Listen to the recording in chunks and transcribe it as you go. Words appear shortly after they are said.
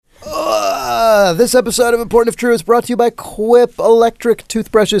This episode of Important If True is brought to you by Quip electric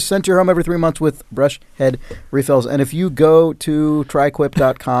toothbrushes sent to your home every 3 months with brush head refills. And if you go to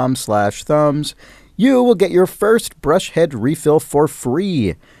tryquip.com/thumbs, you will get your first brush head refill for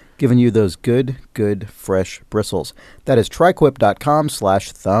free, giving you those good, fresh bristles. That is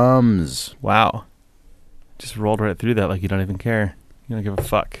tryquip.com/thumbs. Wow. Just rolled right through that like you don't even care. You don't give a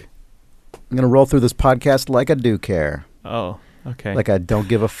fuck. I'm going to roll through this podcast like I do care. Oh, okay. Like I don't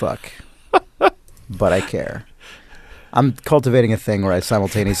give a fuck. But I care. I'm cultivating a thing where I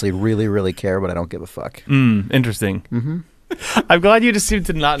simultaneously really, really care, but I don't give a fuck. Interesting. Mm-hmm. I'm glad you just seemed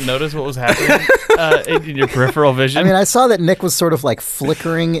to not notice what was happening in your peripheral vision. I mean, I saw that Nick was sort of like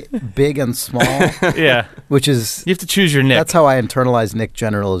flickering big and small. Yeah. Which is... You have to choose your Nick. That's how I internalize Nick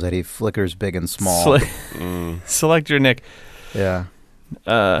General, is that he flickers big and small. Select your Nick. Yeah.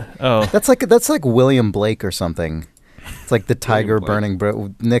 That's like William Blake or something. It's like the tiger burning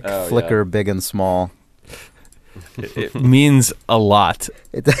Nick Flicker, big and small. It means a lot.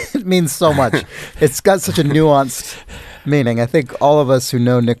 It means so much. It's got such a nuanced meaning. I think all of us who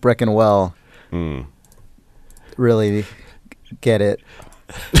know Nick Brecken well really get it.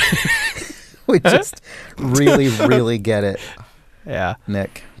 We just really, really get it. Yeah.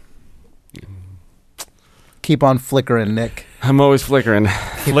 Nick. Keep on flickering, Nick. I'm always flickering.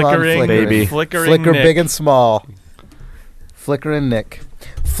 Flickering, baby. Flicker Nick. big and small. Flickering Nick.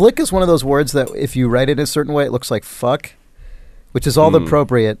 Flick is one of those words that if you write it a certain way, it looks like fuck, which is all the more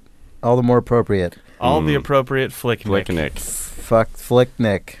appropriate. All the appropriate flick Nick. Fuck, flick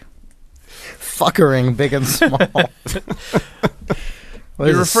Nick. Fuckering big and small.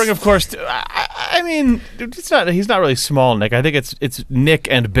 You're referring, of course, to... I mean, it's not. He's not really small Nick. I think it's Nick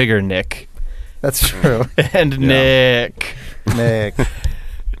and bigger Nick. That's true. And Nick.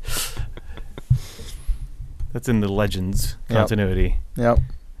 That's in the Legends continuity. Yep.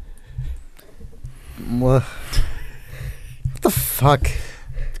 What the fuck?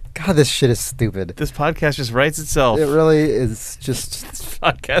 God, this shit is stupid. This podcast just writes itself. It really is just... This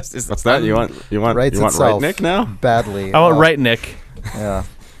podcast is... What's that? You want right Nick now? Badly. I want right Nick. Yeah.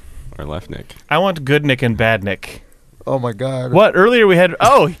 Or left Nick. I want good Nick and bad Nick. Oh my God. What? Earlier we had...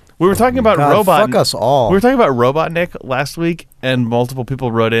 We were talking about robot. Fuck us all. We were talking about Robot Nick last week, and multiple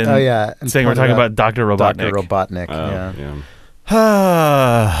people wrote in. Oh yeah, saying we're talking about Dr. Robotnik. Dr. Robotnik.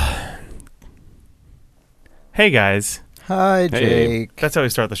 Yeah. Hey guys. Hi, Jake. That's how we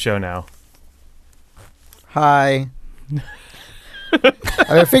start the show now. Hi.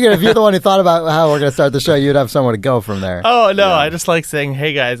 I figured if you're the one who thought about how we're going to start the show, you'd have somewhere to go from there. Oh no, I just like saying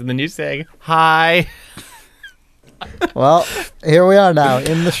 "Hey guys," and then you saying "Hi." Well, here we are now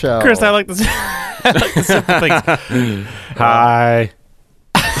in the show. Chris, I like this. I like the simple things. Hi.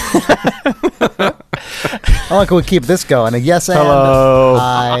 How long can we keep this going? A yes and hello.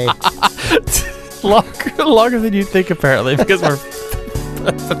 Hi. Longer than you think, apparently, because we're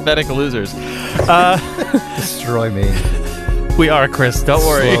pathetic losers. Destroy me. We are, Chris. Don't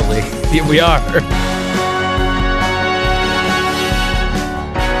worry. Slowly. Yeah, we are.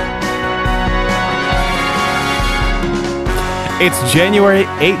 It's January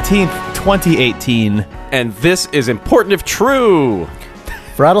 18th, 2018. And this is Important If True.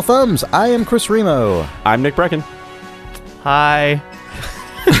 For Idle Thumbs, I am Chris Remo. I'm Nick Brecken. Hi.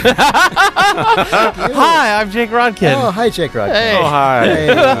 Hi, I'm Jake Rodkin. Oh, hi, Jake Rodkin. Hey. Oh, hi.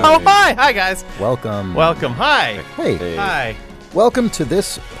 Hey. Oh, hi. Hi, guys. Welcome. Hi. Hey. Hi. Welcome to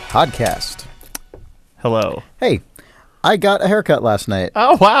this podcast. Hello. Hey, I got a haircut last night.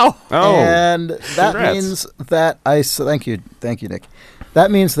 Oh, wow. Oh, and that congrats. means that thank you, Nick. That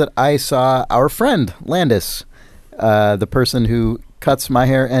means that I saw our friend Landis, the person who cuts my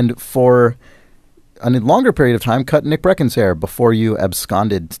hair and for a longer period of time cut Nick Brecken's hair before you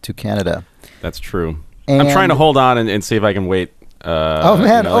absconded to Canada. That's true. And I'm trying to hold on and see if I can wait. Really?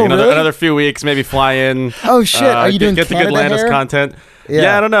 Another few weeks, maybe fly in. Oh shit! Are you doing get the Canada good Landis hair? content?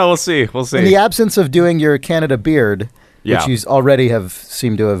 Yeah, I don't know. We'll see. In the absence of doing your Canada beard, which you already have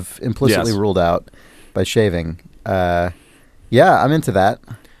seemed to have implicitly ruled out by shaving. I'm into that.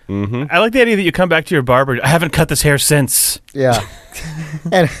 Mm-hmm. I like the idea that you come back to your barber. I haven't cut this hair since. Yeah.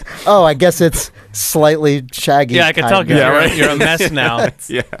 And I guess it's slightly shaggy. Yeah, I can tell. You're a mess now.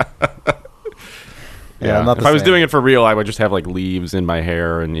 Yeah. Yeah. Not if I was doing it for real, I would just have like leaves in my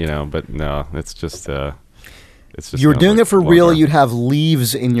hair, and but no, it's just. It's just You were gonna doing look it for real, longer. you'd have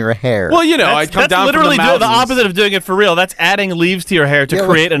leaves in your hair. Well, you know, I'd come That's down literally from the mountains. opposite of doing it for real. That's adding leaves to your hair to Yeah,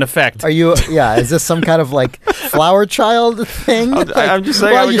 create an effect. Are you? Yeah. Is this some kind of like flower child thing? I'm just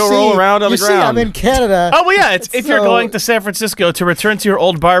saying I would you go roll around on you the see, I'm ground. in Canada. Oh well, yeah. It's if you're So- going to San Francisco to return to your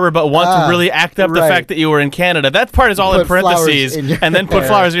old barber, but want to really act up the right. fact that you were in Canada. That part is all in Put flowers parentheses, in your and then put hair.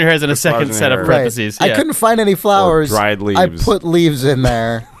 flowers in your hair as in a flowers second in set your of hair. parentheses. I Yeah. couldn't find any flowers. dried I leaves. put leaves in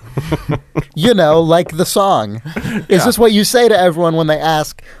there. You know, like the song. Is this what you say to everyone when they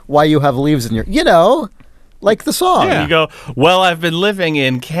ask why you have leaves in your? You know, like the song. You go, well, I've been living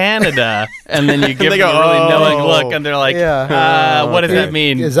in Canada, and then you give they them go, a really knowing "Oh." look, and they're like, Yeah. what does that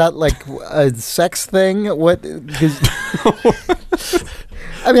mean? Is that like a sex thing? What? 'Cause-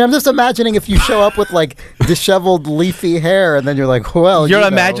 I mean, I'm just imagining if you show up with like disheveled, leafy hair, and then you're like, "Well, You're you know,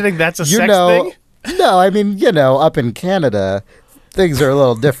 imagining that's a you sex know, thing? No, I mean, you know, up in Canada, things are a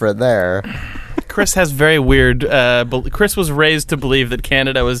little different there. Chris has very weird. Chris was raised to believe that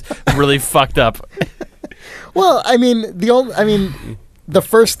Canada was really fucked up. Well, I mean, the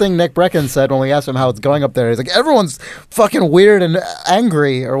first thing Nick Brecken said when we asked him how it's going up there, he's like, everyone's fucking weird and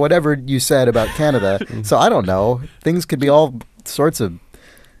angry, or whatever you said about Canada. So I don't know. Things could be all sorts of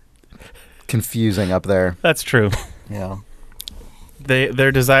confusing up there. That's true. Yeah.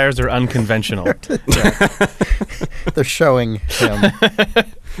 Their desires are unconventional. They're showing him.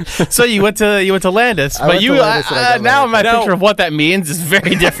 So you went to Landis, I but went you to Landis and I got now married. my picture of what that means is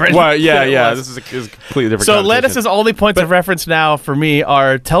very different. Well, yeah, than it yeah. was. This is a completely different. So conversation. Landis's only points of reference now for me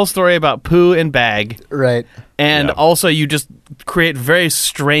are tell story about poo and bag, Right. and Yeah. also you just create very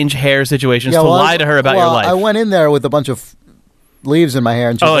strange hair situations Yeah, to well, lie to her about your life. I went in there with a bunch of leaves in my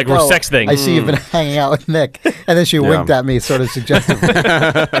hair, and she's like we're sex thing. I see you've been hanging out with Nick, and then she winked at me, sort of suggestively.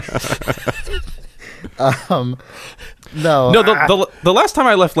 No, No, the last time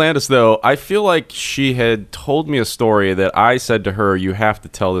I left Landis, though, I feel like she had told me a story that I said to her, "You have to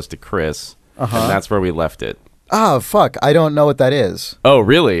tell this to Chris," and that's where we left it. Oh fuck! I don't know what that is, Oh,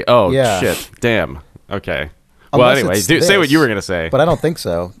 really? Oh, Yeah. shit! Damn. Okay. Unless Well, anyway, it's say what this. you were gonna say. but I don't think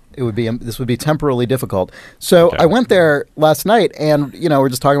so. It would be this would be temporally difficult. So Okay. I went there last night, and we're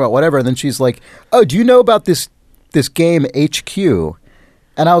just talking about whatever, and then she's like, "Oh, do you know about this game HQ?"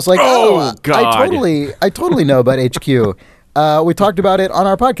 And I was like, Oh, God. I totally know about HQ. We talked about it on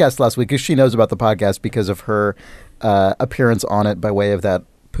our podcast last week because she knows about the podcast because of her appearance on it by way of that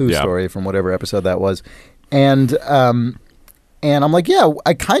poo Yeah. story from whatever episode that was. And I'm like, yeah,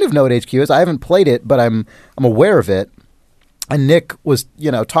 I kind of know what HQ is. I haven't played it, but I'm aware of it. And Nick was,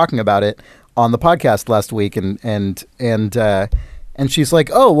 talking about it on the podcast last week, and she's like,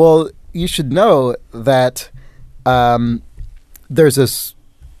 oh, well, you should know that there's this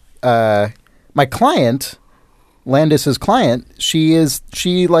my client, Landis's client. She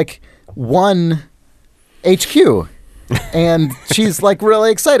won HQ. And she's like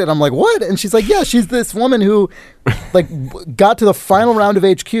really excited. I'm like, what? And she's like, yeah, she's this woman who got to the final round of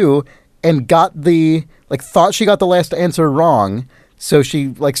HQ and thought she got the last answer wrong. So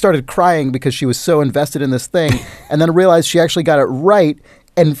she started crying because she was so invested in this thing, and then realized she actually got it right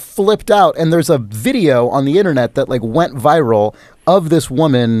and flipped out. And there's a video on the internet that went viral of this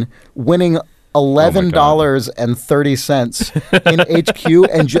woman winning $11.30 in HQ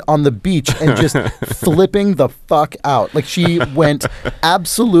and on the beach and just flipping the fuck out. She went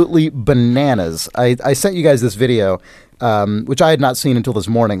absolutely bananas. I sent you guys this video, which I had not seen until this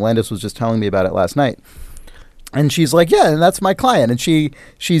morning. Landis was just telling me about it last night. And she's like, yeah, and that's my client. And she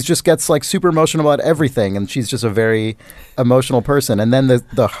just gets super emotional about everything. And she's just a very emotional person. And then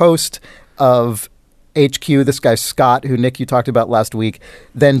the host of HQ, this guy Scott, who Nick you talked about last week,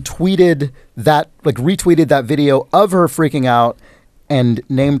 then retweeted that video of her freaking out and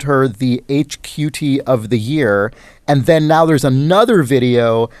named her the HQT of the year. And then now there's another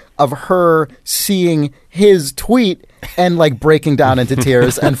video of her seeing his tweet and breaking down into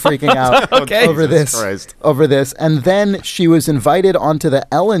tears and freaking out Okay. over Jesus this. And then she was invited onto the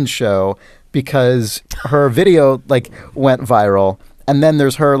Ellen show because her video went viral. And then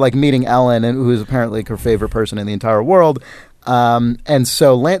there's her meeting Ellen, and who's apparently her favorite person in the entire world. And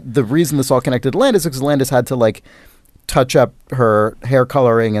so the reason this all connected to Landis is because Landis had to touch up her hair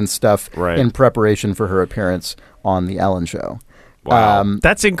coloring and stuff in preparation for her appearance on the Ellen show. Wow.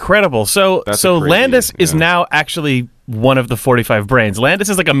 That's incredible. So That's so a crazy- Landis is yeah. now actually one of the 45 brains. Landis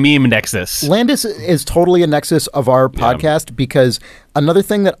is like a meme nexus. Landis is totally a nexus of our podcast because another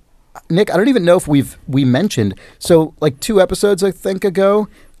thing that Nick, I don't even know if we mentioned. So 2 episodes I think ago,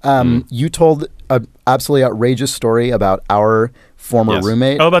 you told an absolutely outrageous story about our former Yes.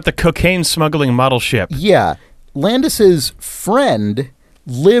 roommate. Oh, about the cocaine smuggling model ship. Yeah. Landis's friend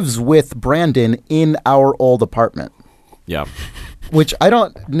lives with Brandon in our old apartment. Yeah. Which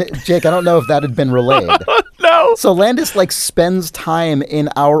Jake, I don't know if that had been relayed. No. So Landis like spends time in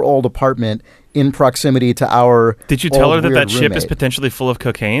our old apartment in proximity to our. Did you tell her that weird ship is roommate. potentially full of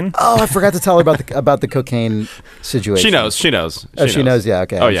cocaine? Oh, I forgot to tell her about the cocaine situation. She knows. Oh, she knows. Yeah.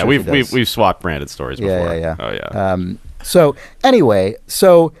 Okay. Oh I'm yeah, sure she does. we've swapped branded stories before. Yeah. Oh yeah. So anyway,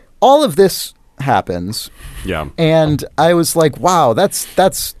 all of this happens. Yeah. And I was like, wow,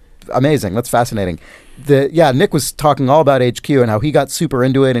 that's amazing. That's fascinating. Nick was talking all about HQ and how he got super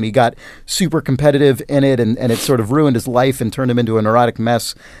into it and he got super competitive in it and it sort of ruined his life and turned him into a neurotic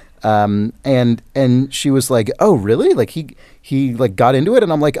mess. And she was like, oh, really? Like he like got into it.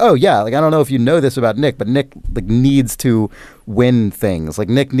 And I'm like, oh yeah. Like, I don't know if you know this about Nick, but Nick like needs to win things. Like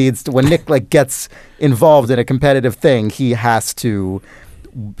Nick needs to, when Nick like gets involved in a competitive thing, he has to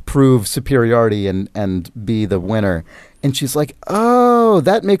prove superiority and be the winner. And she's like, oh,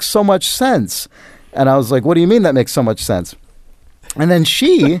 that makes so much sense. And I was like, what do you mean that makes so much sense? And then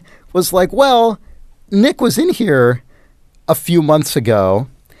she was like, well, Nick was in here a few months ago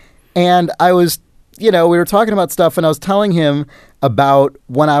and I was, we were talking about stuff and I was telling him about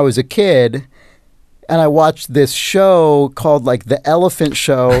when I was a kid and I watched this show called like The Elephant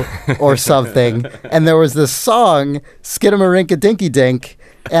Show or something. And there was this song, Skidamarinka-Dinky-Dink.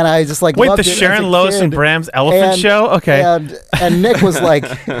 And I just like wait, loved the it Sharon as a Lois kid. and Bram's Elephant Show? Okay. And Nick was like,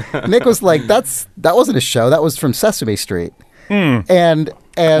 that wasn't a show. That was from Sesame Street. And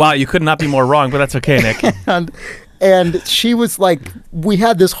wow, you could not be more wrong, but that's okay, Nick. and she was like, we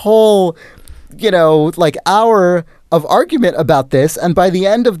had this whole, like hour of argument about this. And by the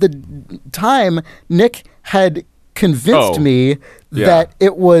end of the time, Nick had convinced me that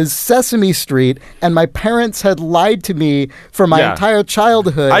it was Sesame Street and my parents had lied to me for my entire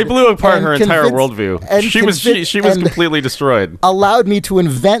childhood. I blew apart her entire worldview. And she was completely destroyed. Allowed me to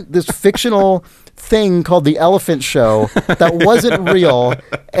invent this fictional thing called The Elephant Show that wasn't real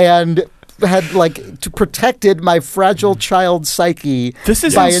and had protected my fragile child psyche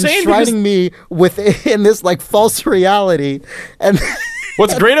by enshrining me within this false reality. And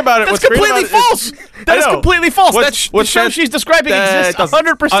what's great about it? That's completely false. That is completely false. The show she's describing exists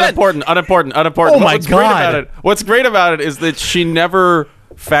 100%. Unimportant. Oh my God. What's great about it is that she never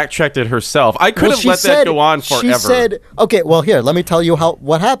fact-checked it herself. I could have let that go on forever. She said, okay, well, here, let me tell you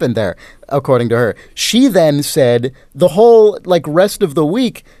what happened there, according to her. She then said the whole rest of the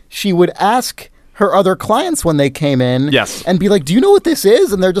week she would ask her other clients when they came in and be like, do you know what this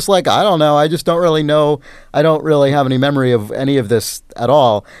is? And they're just like, I don't know. I just don't really know. I don't really have any memory of any of this at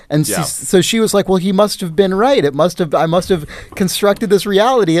all. And so she was like, well, he must have been right. I must have constructed this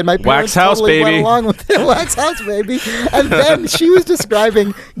reality. And my parents totally went along with it. Wax House, baby. And then she was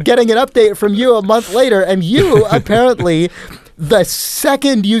describing getting an update from you a month later. And you apparently... the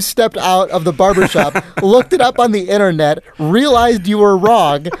second you stepped out of the barbershop, looked it up on the internet, realized you were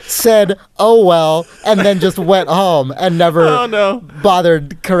wrong, said, oh, well, and then just went home and never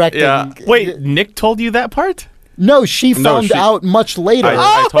bothered correcting. Yeah. Wait, Nick told you that part? No, she found out much later.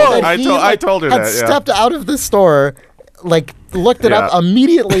 I told her that. Stepped out of the store, looked it up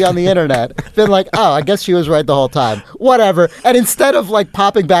immediately on the internet, been like, oh, I guess she was right the whole time. Whatever. And instead of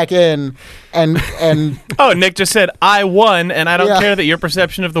popping back in and oh, Nick just said, I won, and I don't care that your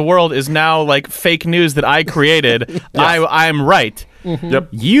perception of the world is now fake news that I created. I'm right. Mm-hmm. Yep.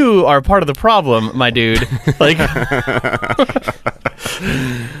 You are part of the problem, my dude.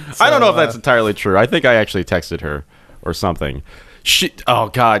 I don't know if that's entirely true. I think I actually texted her or something. Oh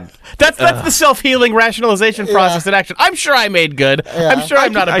God, that's the self-healing rationalization process in action. I'm sure I made good. I'm sure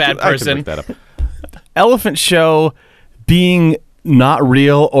I'm not a bad person. I can look that up. Elephant Show being not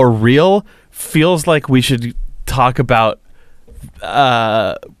real or real feels like we should talk about.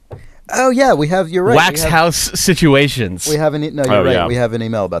 Oh yeah, you're right. Wax House situations. We have you're right. Yeah. We have an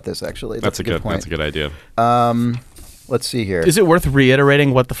email about this actually. That's a good point. That's a good idea. Let's see here. Is it worth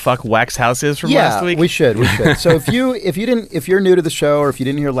reiterating what the fuck Wax House is from last week? We should. So if you're new to the show or if you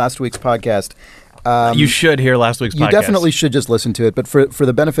didn't hear last week's podcast, you should hear last week's podcast. You definitely should just listen to it. But for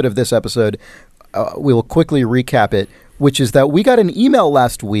the benefit of this episode, we will quickly recap it, which is that we got an email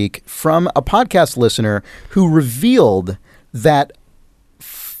last week from a podcast listener who revealed that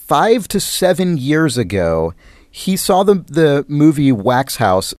 5 to 7 years ago, he saw the movie Wax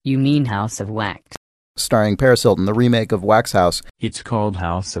House. You mean House of Wax? Starring Paris Hilton, the remake of Wax House. It's called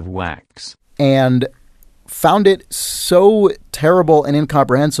House of Wax. And found it so terrible and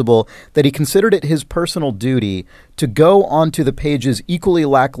incomprehensible that he considered it his personal duty to go onto the page's equally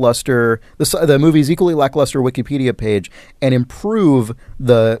lackluster, the movie's equally lackluster Wikipedia page and improve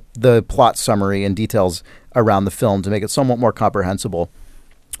the plot summary and details around the film to make it somewhat more comprehensible.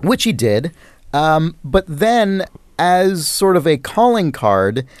 which he did. But then, as sort of a calling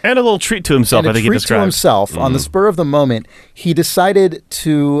card and a little treat to himself, I think he treat described. to himself, on the spur of the moment, he decided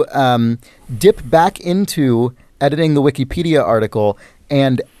to dip back into editing the Wikipedia article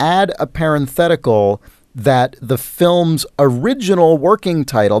and add a parenthetical that the film's original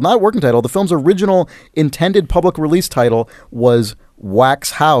the film's original intended public release title was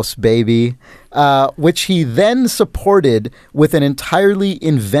Wax House, baby, which he then supported with an entirely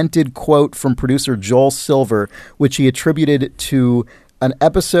invented quote from producer Joel Silver, which he attributed to an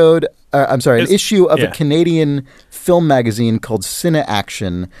issue of a Canadian film magazine called Cine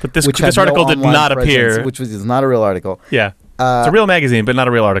Action. But this article did not appear. Which is not a real article. Yeah. It's a real magazine, but not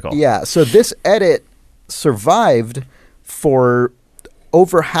a real article. Yeah, so this edit survived for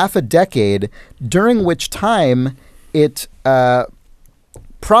over half a decade, during which time it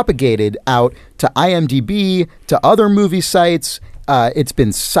propagated out to IMDb, to other movie sites. It's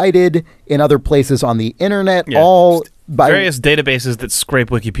been cited in other places on the internet, all by various databases that scrape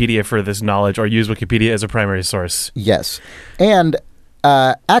Wikipedia for this knowledge or use Wikipedia as a primary source. Yes. And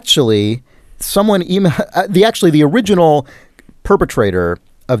actually, someone the original perpetrator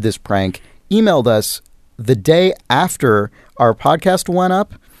of this prank emailed us the day after our podcast went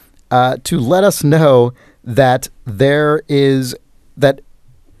up to let us know that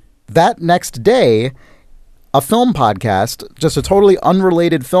that next day, a film podcast, just a totally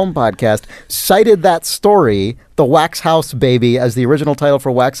unrelated film podcast, cited that story, The Wax House Baby, as the original title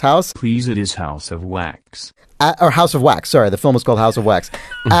for Wax House. Please, it is House of Wax. Or House of Wax, sorry. The film is called House of Wax.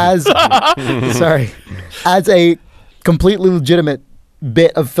 As a completely legitimate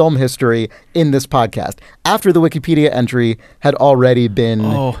bit of film history in this podcast, after the Wikipedia entry had already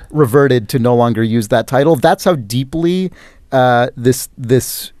been reverted to no longer use that title. That's how deeply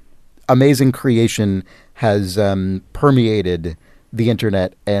this amazing creation has permeated the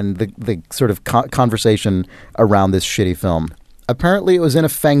internet and the sort of conversation around this shitty film. Apparently, it was in a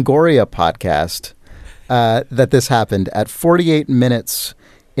Fangoria podcast that this happened at 48 minutes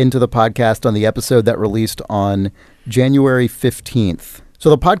into the podcast on the episode that released on January 15th. So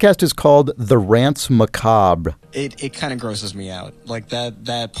the podcast is called The Rants Macabre. It kind of grosses me out. Like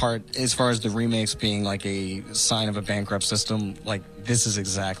that part, as far as the remakes being like a sign of a bankrupt system, like this is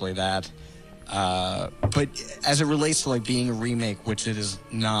exactly that. But as it relates to like being a remake, which it is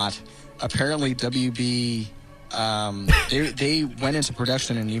not, apparently WB, they went into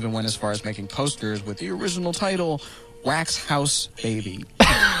production and even went as far as making posters with the original title, Wax House Baby.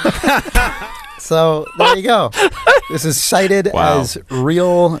 So there you go. This is cited as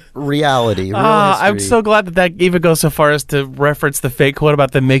real reality. I'm so glad that even goes so far as to reference the fake quote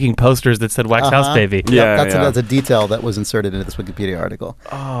about them making posters that said Wax House Baby. Yeah, that's a detail that was inserted into this Wikipedia article.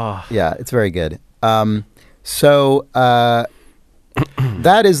 Oh. Yeah, it's very good. So that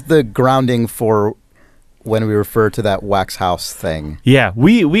is the grounding for when we refer to that Wax House thing. Yeah,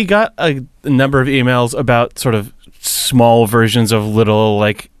 we got a number of emails about sort of small versions of little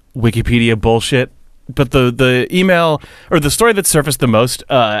like Wikipedia bullshit, but the email or the story that surfaced the most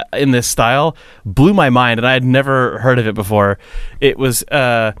in this style blew my mind, and I had never heard of it before. It was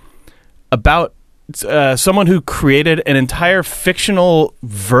about someone who created an entire fictional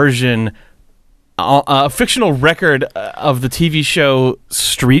version, a fictional record of the TV show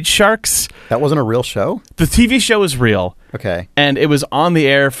Street Sharks. That wasn't a real show? The TV show is real. Okay. And it was on the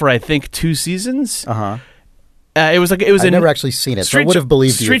air for I think 2 seasons. Uh-huh. I've never actually seen it, so I would have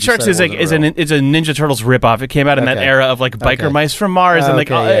believed you. Street Sharks is a Ninja Turtles ripoff. It came out in that era of like biker mice from Mars and like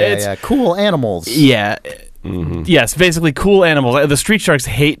cool animals. Yeah. Mm-hmm. Yes, basically cool animals. The Street Sharks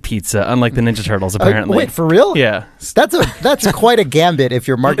hate pizza, unlike the Ninja Turtles. Apparently, wait, for real? Yeah, that's quite a gambit if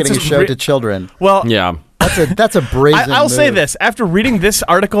you're marketing a show to children. Well, yeah, that's a brazen. I'll move. say this: after reading this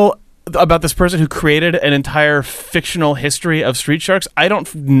article about this person who created an entire fictional history of Street Sharks, I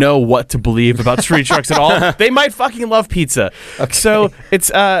don't know what to believe about Street Sharks at all. They might fucking love pizza. Okay. So it's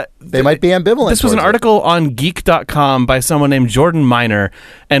they might be ambivalent. This was an article on geek.com by someone named Jordan Miner,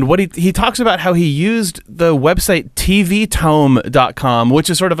 and what he talks about how he used the website tvtome.com, which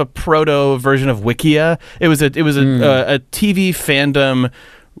is sort of a proto version of Wikia. It was a TV fandom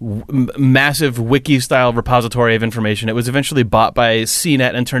massive wiki-style repository of information. It was eventually bought by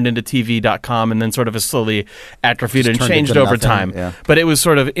CNET and turned into TV.com, and then sort of has slowly atrophied and changed over time. Yeah. But it was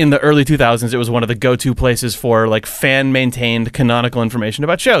sort of, in the early 2000s, it was one of the go-to places for like fan-maintained canonical information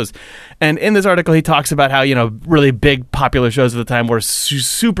about shows. And in this article, he talks about how, really big popular shows at the time were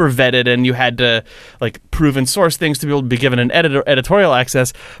super vetted, and you had to like prove and source things to be able to be given an editorial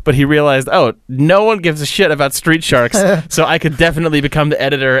access. But he realized, no one gives a shit about Street Sharks, so I could definitely become the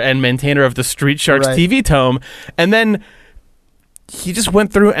editor and maintainer of the Street Sharks TV tome. And then he just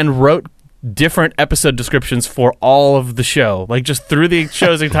went through and wrote different episode descriptions for all of the show, like just threw the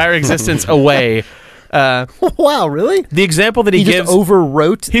show's entire existence away. Wow, really? The example that he gives, just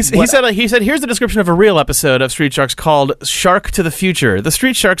overwrote. he said, here's the description of a real episode of Street Sharks called "Shark to the Future." The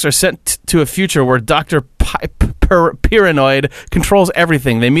Street Sharks are sent to a future where Dr. Pyranoid controls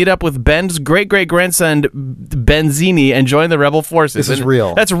everything. They meet up with Ben's great-great-grandson Benzini and join the rebel forces. This is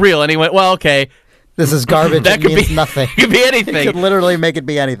real. That's real. And he went, well, okay. This is garbage. That it could means be nothing. It could be anything. You could literally make it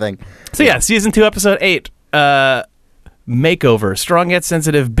be anything. So yeah, season 2, episode 8. Makeover. Strong yet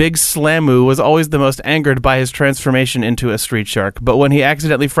sensitive Big Slamu was always the most angered by his transformation into a street shark. But when he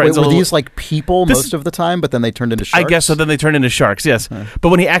accidentally frightens Wait, were these like people most of the time, but then they turned into sharks? I guess so. Then they turned into sharks, yes. But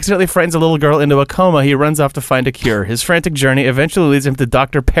when he accidentally frightens a little girl into a coma, he runs off to find a cure. His frantic journey eventually leads him to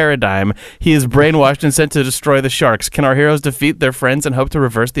Dr. Paradigm. He is brainwashed and sent to destroy the sharks. Can our heroes defeat their friends and hope to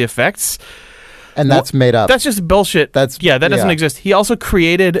reverse the effects? And that's made up. That's just bullshit. That doesn't exist. He also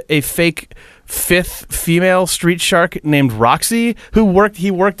created a fake 5th female street shark named Roxy, who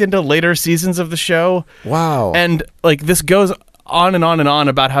worked into later seasons of the show. Wow. And like this goes on and on and on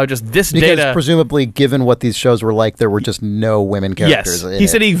about how just this because data, presumably given what these shows were like, there were just no women characters. Yes, he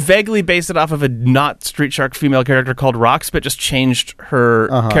said he vaguely based it off of a not street shark female character called Rox, but just changed her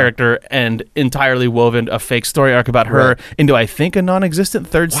character and entirely woven a fake story arc about her into, I think, a non-existent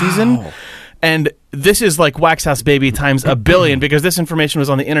 3rd season. And this is like Wax House Baby times a billion, because this information was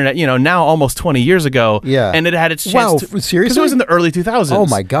on the internet, now almost 20 years ago. Yeah. And it had its chance Wow, to... seriously? Because it was in the early 2000s. Oh,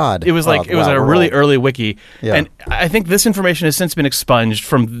 my God. It was like, it was a really early wiki. Yeah. And I think this information has since been expunged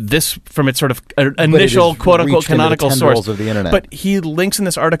from its sort of initial quote-unquote canonical source. Of the internet. But he links in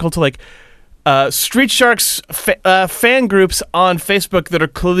this article to like... Street Sharks fan groups on Facebook that are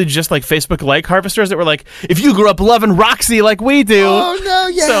clearly just like Facebook like harvesters that were like, if you grew up loving Roxy like we do. Oh no!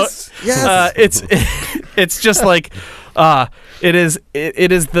 Yes, so, yes. It's just like it is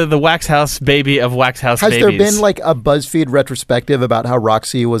the Wax House Baby of Wax House Has babies. there been like a BuzzFeed retrospective about how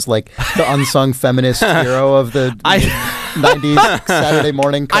Roxy was like the unsung feminist hero of the 90s Saturday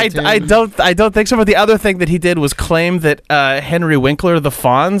morning cartoon? I don't think so. But the other thing that he did was claim that Henry Winkler the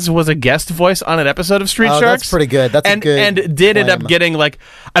Fonz was a guest voice on an episode of Street Sharks. That's pretty good. That's a good and did end up getting like,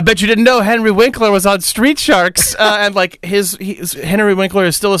 I bet you didn't know Henry Winkler was on Street Sharks. And like Henry Winkler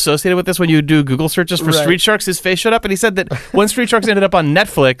is still associated with this. When you do Google searches for Street Sharks, his face showed up, and he said that when Street Sharks ended up on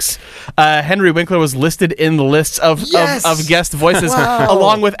Netflix, Henry Winkler was listed in the lists of guest voices,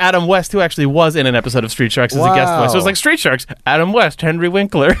 along with Adam West, who actually was in an episode of Street Sharks as a guest voice. So it was like Street Sharks, Adam West, Henry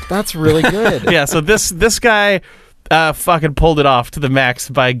Winkler. That's really good. Yeah, so this guy fucking pulled it off to the max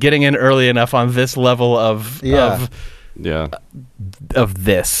by getting in early enough on this level of this.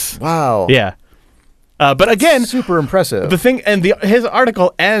 Wow. Yeah. But again, super impressive. The thing, and his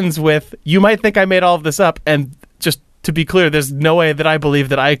article ends with, "You might think I made all of this up," and just to be clear, there's no way that I believe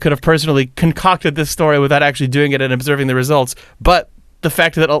that I could have personally concocted this story without actually doing it and observing the results. But the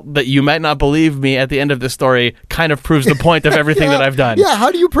fact that you might not believe me at the end of this story kind of proves the point of everything that I've done. Yeah,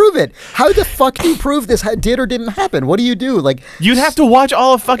 how do you prove it? How the fuck do you prove this did or didn't happen? What do you do? Like, you'd have to watch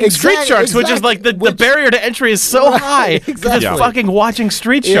all of fucking Street Sharks, which is like the barrier to entry is so high. Exactly. Just fucking watching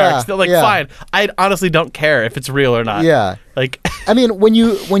Street Sharks. They're like, fine, I honestly don't care if it's real or not. Yeah. Like, I mean, when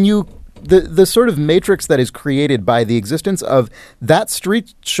you the sort of matrix that is created by the existence of that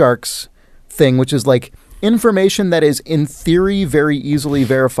Street Sharks thing, which is like information that is in theory very easily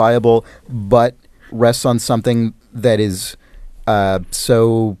verifiable, but rests on something that is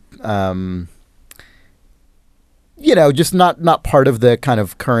just not part of the kind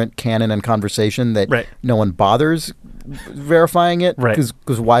of current canon and conversation that no one bothers verifying it,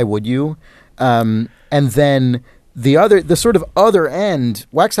 because why would you? And then the sort of other end,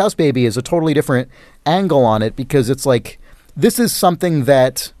 Wax House Baby, is a totally different angle on it, because it's like, this is something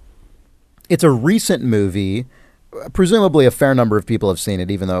that, it's a recent movie. Presumably a fair number of people have seen it,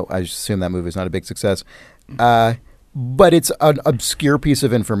 even though I assume that movie is not a big success. But it's an obscure piece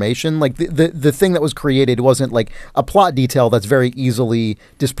of information. Like the thing that was created wasn't like a plot detail that's very easily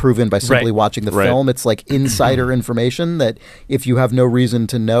disproven by simply watching the film. It's like insider information that if you have no reason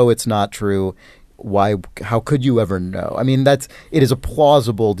to know it's not true, how could you ever know? I mean, it is a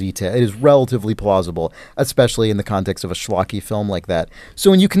plausible detail. It is relatively plausible, especially in the context of a schlocky film like that.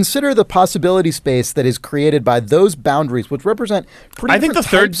 So when you consider the possibility space that is created by those boundaries, which represent pretty different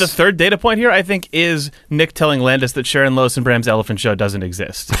types. The third data point here, I think, is Nick telling Landis that Sharon Lois and Bram's Elephant Show doesn't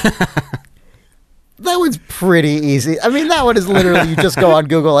exist. That one's pretty easy. I mean, that one is literally, you just go on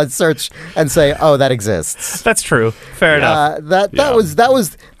Google and search and say, "Oh, that exists." That's true. Fair enough.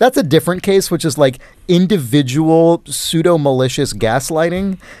 That's a different case, which is like, individual pseudo malicious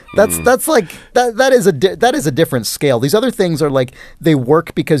gaslighting, that's like that is a different scale. These other things are like they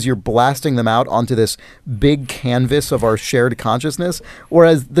work because you're blasting them out onto this big canvas of our shared consciousness,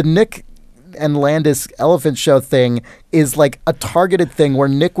 whereas the Nick and Landis Elephant Show thing is like a targeted thing where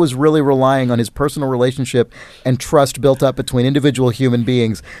Nick was really relying on his personal relationship and trust built up between individual human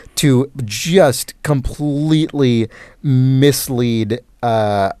beings to just completely mislead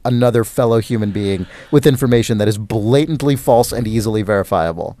another fellow human being with information that is blatantly false and easily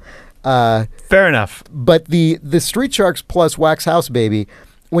verifiable. Fair enough. But the Street Sharks plus Wax House Baby,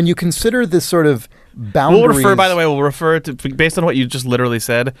 when you consider this sort of boundaries... We'll refer to, based on what you just literally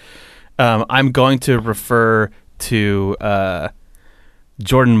said, I'm going to refer to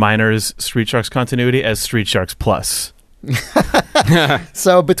Jordan Minor's Street Sharks continuity as Street Sharks Plus.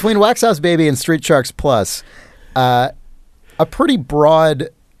 So between Wax House Baby and Street Sharks Plus, a pretty broad,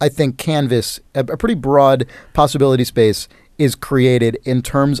 I think, canvas, a pretty broad possibility space is created in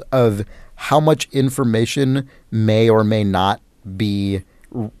terms of how much information may or may not be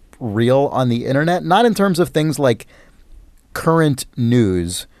real on the internet. Not in terms of things like current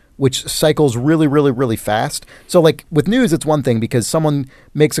news, which cycles really, really, really fast. So like with news, it's one thing because someone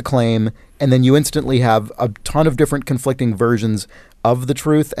makes a claim and then you instantly have a ton of different conflicting versions of the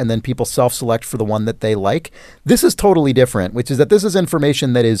truth and then people self-select for the one that they like. This is totally different, which is that this is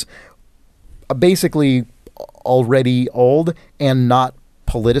information that is basically already old and not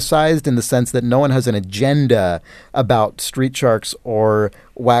politicized in the sense that no one has an agenda about Street Sharks or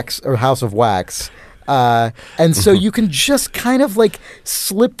Wax or House of Wax. And so you can just kind of like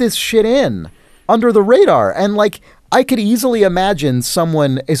slip this shit in under the radar. And like, I could easily imagine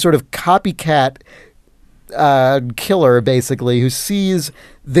someone, a sort of copycat killer, basically, who sees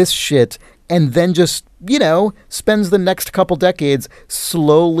this shit and then just, spends the next couple decades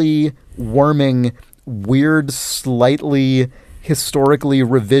slowly worming weird, slightly historically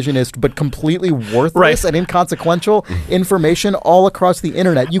revisionist but completely worthless and inconsequential information all across the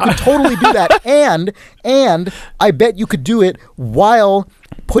internet. You could totally do that, and I bet you could do it while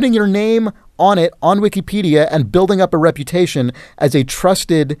putting your name on it on Wikipedia and building up a reputation as a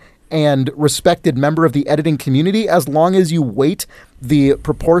trusted and respected member of the editing community, as long as you weight the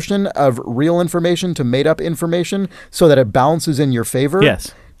proportion of real information to made up information so that it balances in your favor.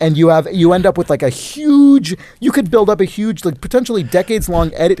 Yes. And you end up with like you could build up a huge, like potentially decades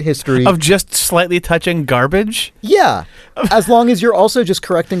long edit history of just slightly touching garbage. Yeah. As long as you're also just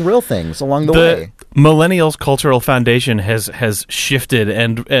correcting real things along the way. Millennials Cultural Foundation has shifted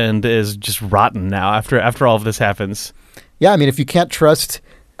and is just rotten now after all of this happens. Yeah. I mean, if you can't trust,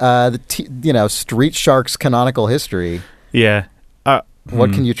 Street Sharks canonical history. Yeah.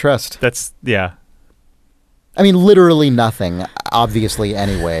 What can you trust? Yeah. I mean, literally nothing, obviously,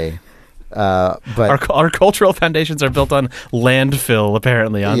 anyway. But our cultural foundations are built on landfill,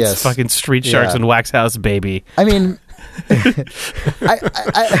 apparently, on fucking Street Sharks and Wax House Baby. I mean,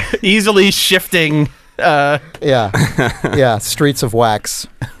 easily shifting. Streets of Wax.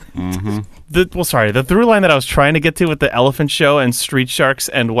 Mm-hmm. The through line that I was trying to get to with the Elephant Show and Street Sharks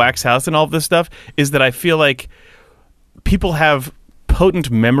and Wax House and all of this stuff is that I feel like people have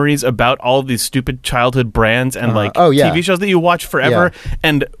potent memories about all of these stupid childhood brands and TV shows that you watch forever,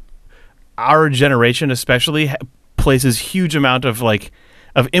 and our generation especially places huge amount of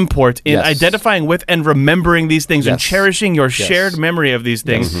import in identifying with and remembering these things and cherishing your shared memory of these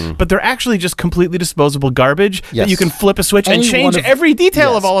things. But they're actually just completely disposable garbage that you can flip a switch and change every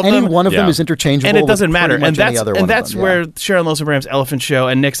detail of all of them. Any one of them is interchangeable, and it doesn't matter. And that's them. where Sharon Losenbram's Elephant Show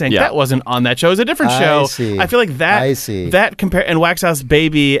and Nick saying that wasn't on that show. It was a different show. I feel like that compare and Wax House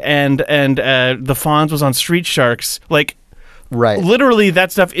Baby and the Fonz was on Street Sharks. Right. Literally,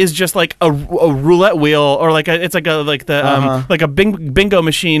 that stuff is just like a roulette wheel, or like a bingo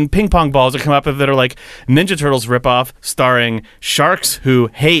machine, ping pong balls that come up that are like Ninja Turtles ripoff, starring sharks who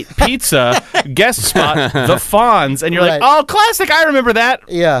hate pizza, guest spot the Fonz, and you're like, oh, classic! I remember that.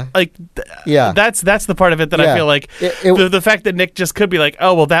 Yeah. That's the part of it that I feel like the fact that Nick just could be like,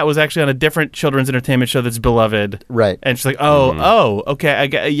 oh, well, that was actually on a different children's entertainment show that's beloved, right? And she's like, okay,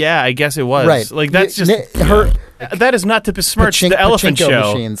 I guess it was, right? Like that's just that is not to besmirch the Elephant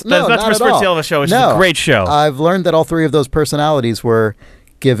Show. Machines. No, that's not to besmirch the Elephant Show, which is a great show. I've learned that all three of those personalities were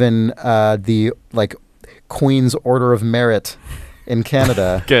given the Queen's Order of Merit in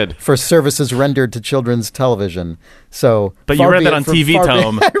Canada Good. For services rendered to children's television. So, but you read that on TV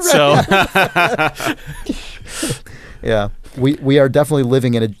Tome. Yeah. We are definitely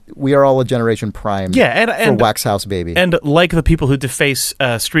living in we are all a generation prime for Wax House Baby. And like the people who deface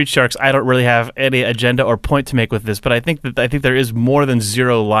Street Sharks, I don't really have any agenda or point to make with this, but I think there is more than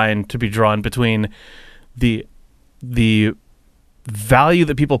zero line to be drawn between the value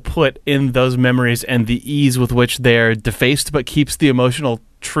that people put in those memories and the ease with which they're defaced but keeps the emotional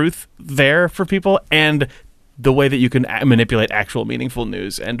truth there for people, and the way that you can manipulate actual meaningful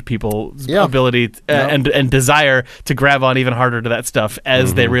news and people's ability and desire to grab on even harder to that stuff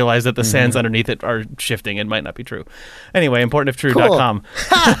as they realize that the sands underneath it are shifting and might not be true. Anyway, importantiftrue.com.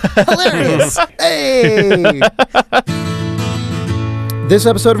 Cool. Hilarious. Hey! This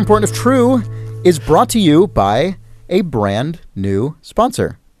episode of Important If True is brought to you by a brand new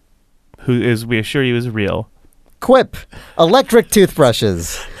sponsor. Who is, we assure you, is real. Quip, electric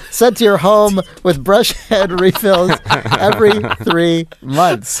toothbrushes. Sent to your home with brush head refills every 3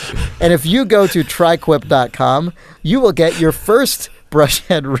 months. And if you go to tryquip.com, you will get your first brush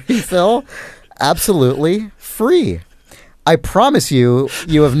head refill absolutely free. I promise you,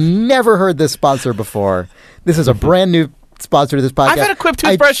 you have never heard this sponsor before. This is a brand new sponsor to this podcast. I've had a Quip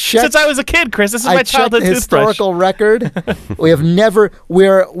toothbrush since I was a kid, Chris. This is my childhood toothbrush. Historical record. We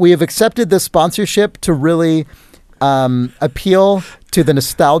have accepted this sponsorship to really appeal to the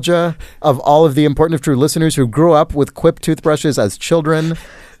nostalgia of all of the Important If True listeners who grew up with Quip toothbrushes as children.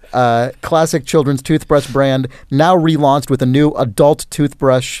 Classic children's toothbrush brand, now relaunched with a new adult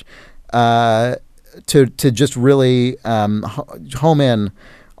toothbrush to just really home in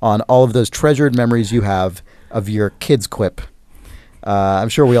on all of those treasured memories you have of your kids' Quip. I'm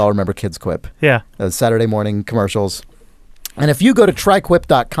sure we all remember kids' Quip. Yeah. Those Saturday morning commercials. And if you go to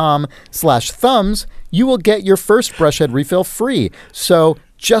tryquip.com/thumbs, you will get your first brush head refill free. So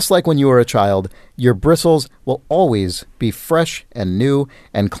just like when you were a child, your bristles will always be fresh and new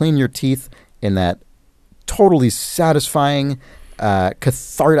and clean your teeth in that totally satisfying,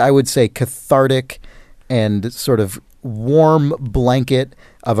 cathartic and sort of warm blanket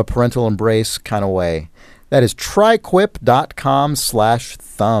of a parental embrace kind of way. That is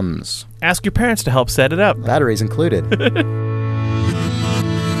tryquip.com/thumbs. Ask your parents to help set it up. Batteries included.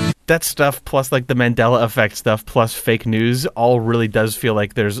 That stuff, plus like the Mandela effect stuff, plus fake news, all really does feel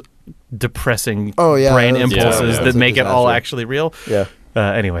like there's depressing brain impulses that make it all actually real. Yeah.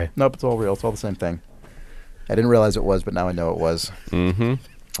 Anyway. Nope, it's all real. It's all the same thing. I didn't realize it was, but now I know it was. Mm-hmm.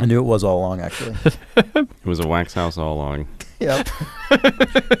 I knew it was all along, actually. It was a wax house all along. Yep.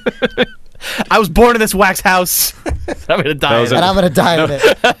 I was born in this wax house. I'm going to die in it. And I'm going to die in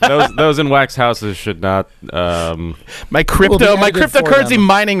it. Those in wax houses should not... My cryptocurrency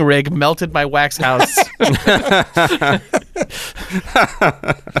mining rig melted my wax house.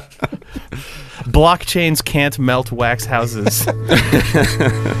 Blockchains can't melt wax houses.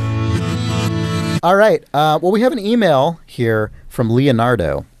 All right. Well, we have an email here from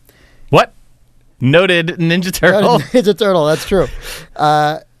Leonardo. What? Noted Ninja Turtle. Ninja Turtle, that's true.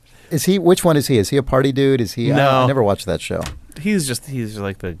 Is he? Which one is he? Is he a party dude? Is he? No. I never watched that show. He's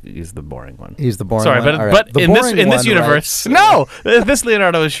the boring one. He's the boring one. one? Sorry, Right. but in this universe, no, this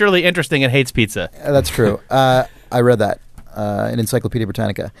Leonardo is surely interesting and hates pizza. That's true. I read that in Encyclopedia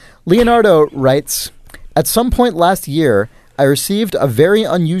Britannica. Leonardo writes, at some point last year, I received a very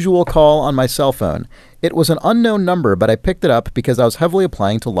unusual call on my cell phone. It was an unknown number, but I picked it up because I was heavily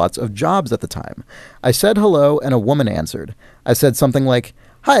applying to lots of jobs at the time. I said hello, and a woman answered. I said something like,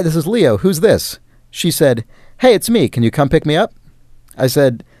 "Hi, this is Leo. Who's this?" She said, "Hey, it's me. Can you come pick me up?" I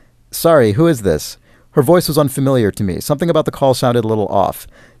said, "Sorry, who is this?" Her voice was unfamiliar to me. Something about the call sounded a little off.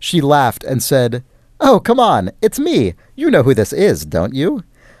 She laughed and said, "Oh, come on. It's me. You know who this is, don't you?"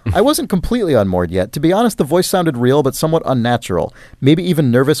 I wasn't completely unmoored yet. To be honest, the voice sounded real but somewhat unnatural, maybe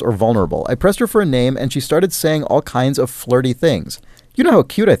even nervous or vulnerable. I pressed her for a name, and she started saying all kinds of flirty things. "You know how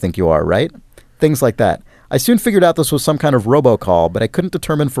cute I think you are, right?" Things like that. I soon figured out this was some kind of robocall, but I couldn't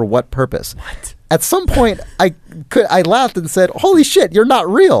determine for what purpose. What? At some point, I laughed and said, "Holy shit, you're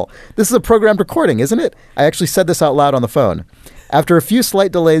not real. This is a programmed recording, isn't it?" I actually said this out loud on the phone. After a few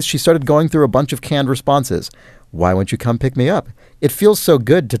slight delays, she started going through a bunch of canned responses. "Why won't you come pick me up? It feels so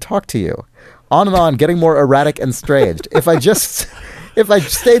good to talk to you." On and on, getting more erratic and strange. If I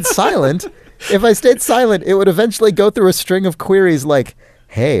stayed silent, it would eventually go through a string of queries like,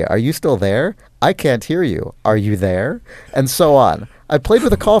 "Hey, are you still there? I can't hear you. Are you there?" And so on. I played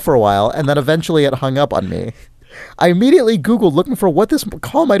with the call for a while, and then eventually it hung up on me. I immediately Googled looking for what this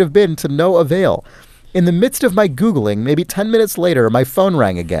call might have been, to no avail. In the midst of my Googling, maybe 10 minutes later, my phone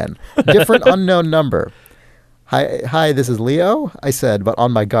rang again. Different unknown number. Hi, this is Leo, I said, but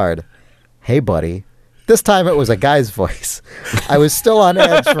on my guard. "Hey, buddy, This time it was a guy's voice. I was still on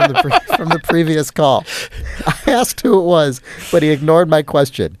edge from the previous call. I asked who it was, but he ignored my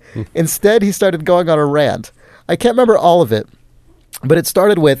question. Instead, he started going on a rant. I can't remember all of it, but it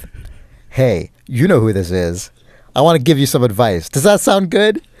started with, "Hey, you know who this is. I want to give you some advice. Does that sound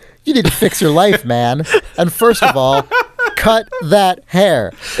good? You need to fix your life, man. And first of all, cut that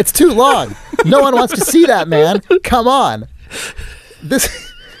hair. It's too long. No one wants to see that, man. Come on." This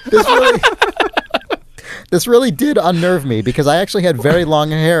really did unnerve me because I actually had very long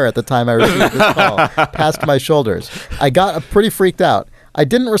hair at the time I received this call, past my shoulders. I got pretty freaked out. I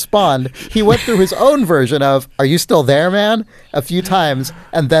didn't respond. He went through his own version of, "Are you still there, man?" a few times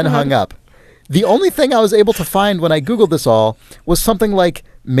and then hung up. The only thing I was able to find when I Googled this all was something like,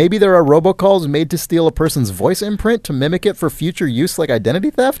 maybe there are robocalls made to steal a person's voice imprint to mimic it for future use like identity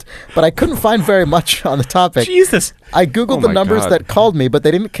theft, but I couldn't find very much on the topic. Jesus. I Googled the numbers that called me, but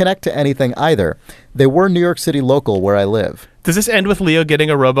they didn't connect to anything either. They were New York City local where I live. Does this end with Leo getting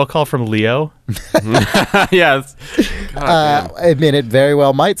a robocall from Leo? Yes. I mean, it very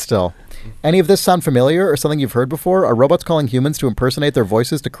well might still. Any of this sound familiar or something you've heard before? Are robots calling humans to impersonate their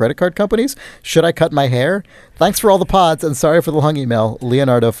voices to credit card companies? Should I cut my hair? Thanks for all the pods, and sorry for the long email.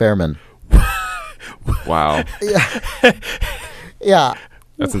 Leonardo Fairman. Wow. Yeah.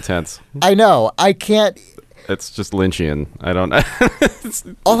 That's intense. I know. I can't... It's just Lynchian. I don't know.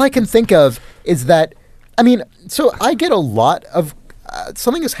 All I can think of is that, I mean, so I get a lot of...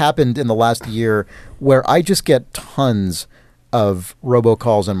 something has happened in the last year where I just get tons of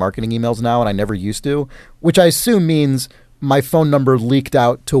robocalls and marketing emails now, and I never used to, which I assume means my phone number leaked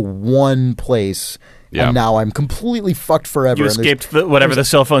out to one place, and now I'm completely fucked forever. You escaped the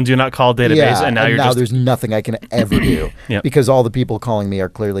cell phone do not call database, and now there's nothing I can ever do Yep. because all the people calling me are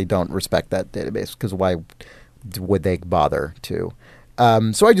clearly don't respect that database, because why would they bother to?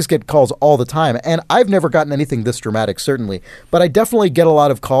 So I just get calls all the time, and I've never gotten anything this dramatic, certainly, but I definitely get a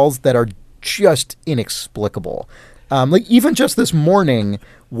lot of calls that are just inexplicable. Like even just this morning,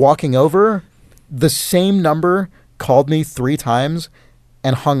 walking over, the same number called me 3 times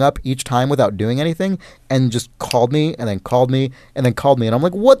and hung up each time without doing anything, and just called me and then called me and then called me. And I'm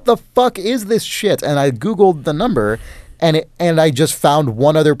like, what the fuck is this shit? And I Googled the number, and I just found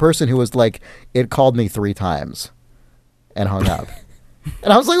one other person who was like, it called me 3 times and hung up.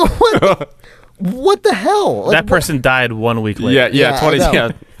 And I was like, what the hell? Like, that person died 1 week later. Yeah,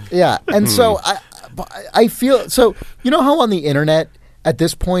 20. Yeah. And so I feel, so you know how on the internet at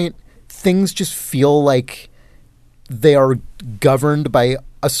this point things just feel like they are governed by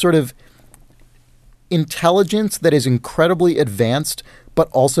a sort of intelligence that is incredibly advanced but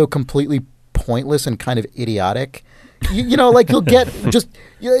also completely pointless and kind of idiotic. You know, like you'll get just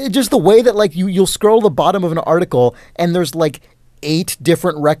the way that like you'll scroll to the bottom of an article and there's like 8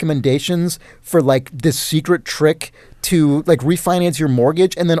 different recommendations for like this secret trick to like refinance your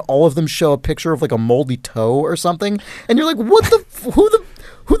mortgage, and then all of them show a picture of like a moldy toe or something, and you're like, what the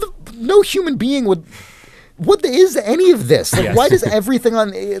who the no human being would, what is any of this? Like, why does everything on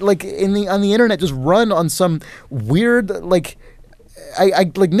like on the internet just run on some weird like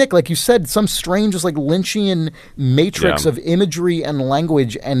I like Nick, like you said, some strange just like Lynchian matrix of imagery and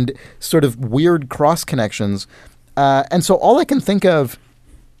language and sort of weird cross connections. And so all I can think of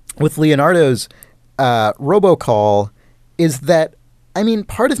with Leonardo's robocall is that, I mean,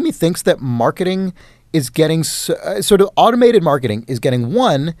 part of me thinks that marketing is getting sort of automated marketing is getting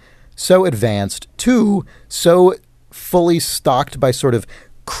 1, so advanced, 2, so fully stocked by sort of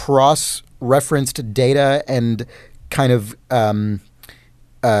cross-referenced data and kind of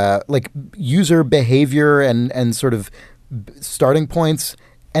like user behavior and sort of starting points,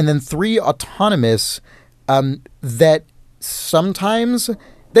 and then 3, autonomous, that sometimes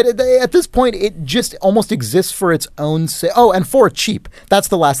that at this point it just almost exists for its own sake. Oh, and 4, cheap. That's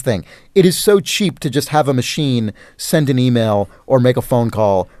the last thing. It is so cheap to just have a machine send an email or make a phone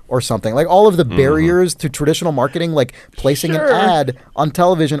call or something. Like all of the barriers to traditional marketing, like placing an ad on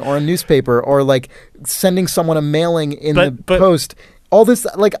television or a newspaper, or like sending someone a mailing in the post. All this,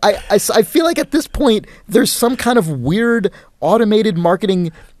 like I feel like at this point there's some kind of weird automated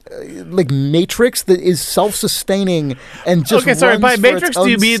marketing like matrix that is self-sustaining and just okay. Sorry, by matrix do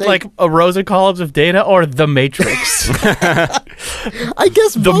you mean sake. like a rows of columns of data or the matrix? I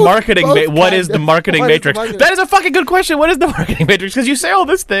guess the both, marketing. What is the marketing matrix? The marketing? That is a fucking good question. What is the marketing matrix? Because you say all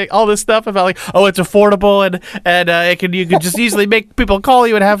this stuff about like, oh, it's affordable and you can just easily make people call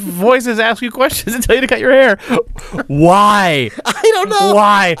you and have voices ask you questions and tell you to cut your hair. Why? I don't know.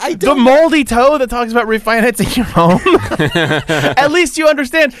 Why? The moldy toe that talks about refinancing your home. At least you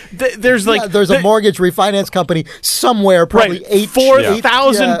understand. There's like there's a mortgage refinance company somewhere, probably right,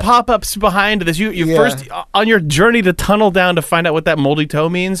 4,000 pop-ups behind this. You first on your journey to tunnel down to find out what that moldy toe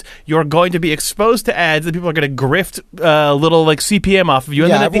means. You're going to be exposed to ads that people are going to grift a little like CPM off of you,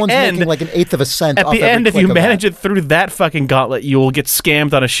 and then at the end, making like an eighth of a cent. At the end, if you manage it through that fucking gauntlet, you will get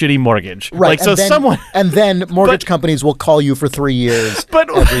scammed on a shitty mortgage. Right. Like, and then mortgage companies will call you for 3 years. But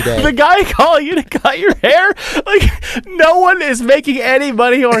every day. The guy calling you to cut your hair, like no one is making any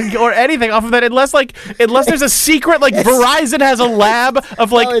money or anything off of that unless there's a secret like Verizon has a lab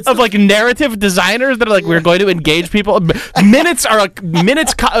of narrative designers that are like, we're going to engage people. Minutes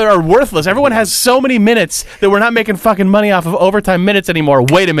are worthless. Everyone has so many minutes that we're not making fucking money off of overtime minutes anymore.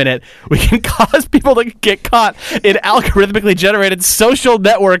 Wait a minute, we can cause people to get caught in algorithmically generated social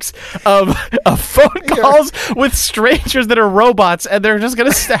networks of phone calls with strangers that are robots, and they're just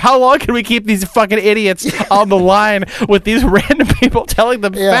gonna. How long can we keep these fucking idiots on the line with these random people telling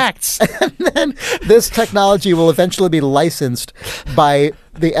them facts? And then this technology will eventually be licensed by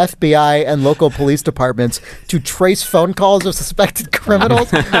the FBI and local police departments to trace phone calls of suspected criminals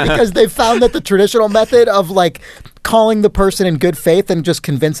because they found that the traditional method of like calling the person in good faith and just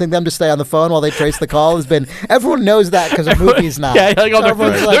convincing them to stay on the phone while they trace the call has been, everyone knows that because of movies now. Yeah, like, so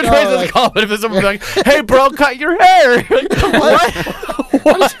they're tracing the call, but if someone's like, hey bro, cut your hair. What?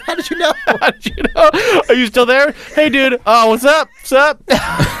 What? How did you know? How did you know? Are you still there? Hey dude, oh, what's up? What's up?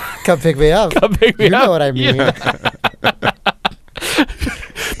 Come pick me up. Come pick me up. You know what I mean. Yeah.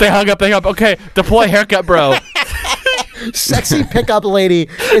 They hung up. Okay, deploy haircut, bro. Sexy pickup lady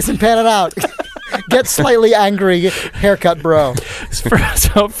isn't panning out. Get slightly angry, haircut, bro. For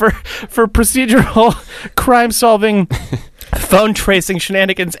procedural crime solving, phone tracing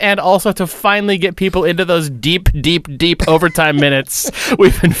shenanigans, and also to finally get people into those deep overtime minutes,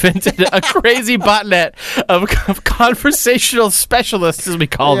 we've invented a crazy botnet of conversational specialists, as we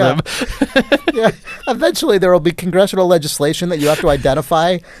call them. Yeah. Eventually, there will be congressional legislation that you have to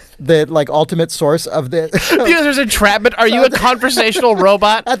identify the like ultimate source of the user's entrapment. Are you a conversational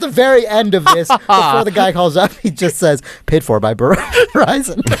robot? At the very end of this, before the guy calls up, he just says, "Paid for by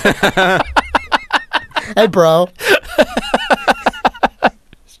Verizon." Hey, bro.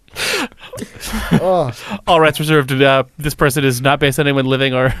 All rights reserved. This person is not based on anyone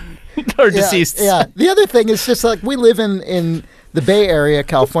living or deceased. Yeah. The other thing is just like we live in the Bay Area,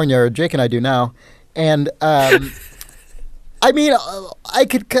 California, or Jake and I do now, and I mean,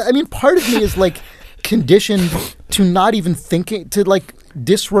 part of me is like conditioned to not even thinking, to like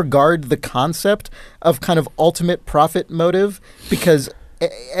disregard the concept of kind of ultimate profit motive, because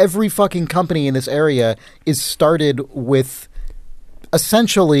every fucking company in this area is started with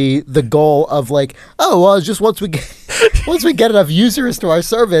essentially the goal of like, oh, well, just once we get enough users to our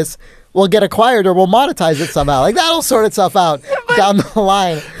service, we'll get acquired or we'll monetize it somehow. Like that'll sort itself out down the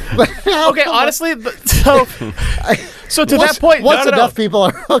line. But okay, honestly, so to that point, once enough people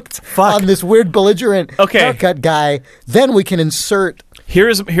are hooked on this weird belligerent haircut guy, then we can insert.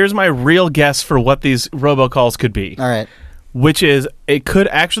 Here's my real guess for what these robocalls could be. All right. Which is, it could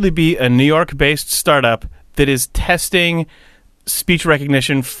actually be a New York-based startup that is testing speech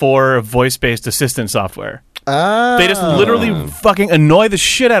recognition for voice-based assistant software. Oh. They just literally fucking annoy the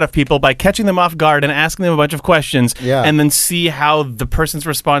shit out of people by catching them off guard and asking them a bunch of questions, and then see how the person's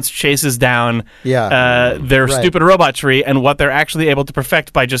response chases down their stupid robot tree, and what they're actually able to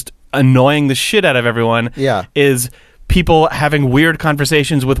perfect by just annoying the shit out of everyone is people having weird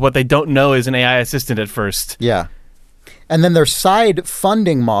conversations with what they don't know is an AI assistant at first. Yeah. And then their side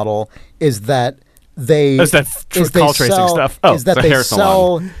funding model is that they call tracing stuff. Oh, is that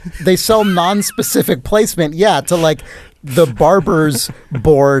they sell non-specific placement, to like the Barbers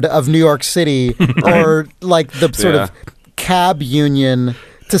Board of New York City or like the sort of cab union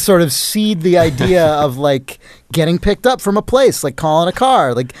to sort of seed the idea of like getting picked up from a place, like calling a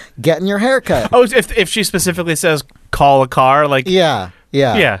car, like getting your haircut. Oh, if she specifically says call a car, like yeah.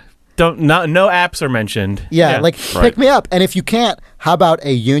 No apps are mentioned. Pick me up, and if you can't, how about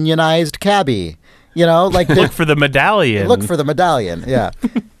a unionized cabbie? You know, like look for the medallion. Look for the medallion. Yeah.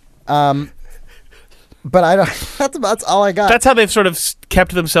 But I don't. That's all I got. That's how they've sort of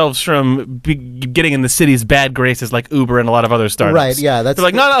kept themselves from getting in the city's bad graces, like Uber and a lot of other startups. Right? Yeah. They're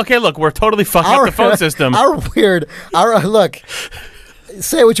like, no. Okay, look, we're totally fucking up the phone system. Look.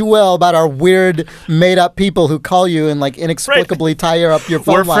 Say what you will about our weird, made-up people who call you and like inexplicably tie up your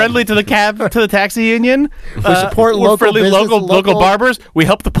phone line. We're friendly to the taxi union. We support local barbers. We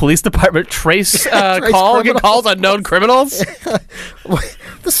help the police department trace calls on known criminals.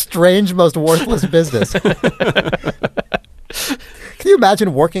 The strange, most worthless business. Can you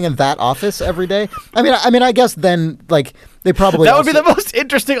imagine working in that office every day? I mean, I guess then like They probably That would be also- the most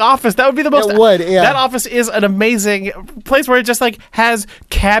interesting office. That would be the most. It would, yeah. That office is an amazing place where it just like has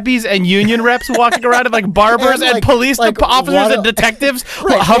cabbies and union reps walking around and like barbers and like- police like officers wanna- and detectives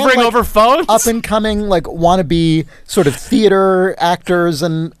Right, and, hovering like, over phones. up and coming like wannabe sort of theater actors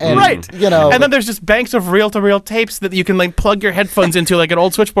and Right. you know, And then there's just banks of reel-to-reel tapes that you can like plug your headphones into like an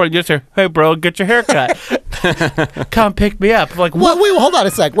old switchboard and you just say, hey bro, get your hair cut. Come pick me up. Like, Well, what? wait, hold on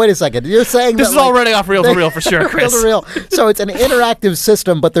a sec. Wait a second. You're saying This that, is all running off reel-to-reel for sure, Chris. Reel to reel. So it's an interactive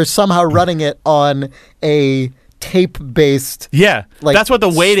system, but they're somehow running it on a tape-based. Yeah, like, that's what the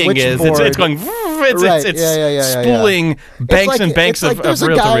weighting is. It's switchboard. going. It's Right, it's yeah. spooling banks It's and banks it's like of there's a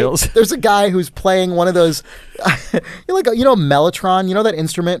reel to guy- reels. There's a guy who's playing one of those, Mellotron. You know that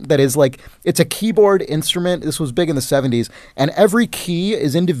instrument that is like it's a keyboard instrument. This was big in the 70s, and every key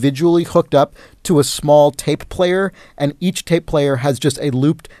is individually hooked up to a small tape player, and each tape player has just a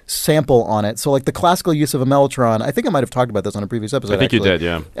looped sample on it. So like the classical use of a Mellotron, I think I might have talked about this on a previous episode. I think you actually. did,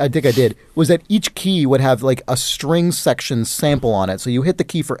 yeah. I think I did. Was that each key would have like a string section sample on it. So you hit the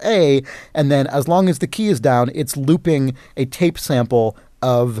key for A, and then as long as the key is down, it's looping a tape sample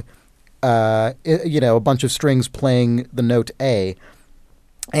of, a bunch of strings playing the note A.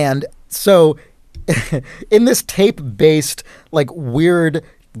 And so in this tape-based, like weird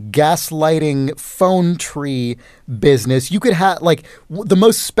gaslighting phone tree business, you could have like the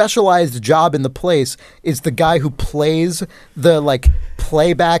most specialized job in the place is the guy who plays the like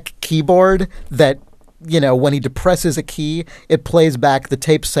playback keyboard that when he depresses a key, it plays back the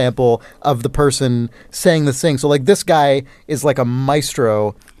tape sample of the person saying the thing. So like this guy is like a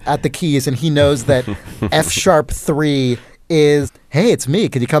maestro at the keys, and he knows that F#3 is, hey, it's me.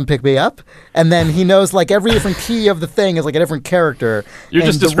 Could you come pick me up? And then he knows like every different key of the thing is like a different character. You're And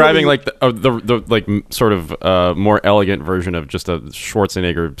just the describing really- like the like sort of more elegant version of just a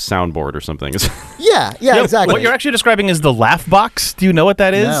Schwarzenegger soundboard or something. Yeah, exactly. What you're actually describing is the laugh box. Do you know what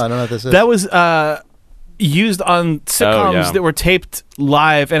that is? No, I don't know what this is. That was used on sitcoms yeah. that were taped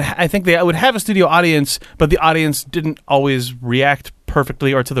live, and I think they would have a studio audience, but the audience didn't always react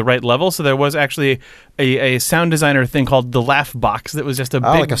perfectly or to the right level. So there was actually a sound designer thing called the laugh box that was just a big,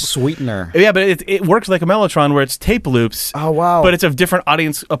 like a sweetener. yeah, but it works like a Mellotron where it's tape loops. Oh, wow. But it's of different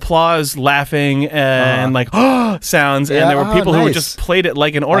audience applause, laughing, and like sounds. Yeah, And there were people who nice. just played it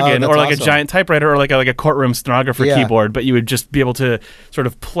like an organ that's or like awesome. a giant typewriter or like a courtroom stenographer Yeah. keyboard. But you would just be able to sort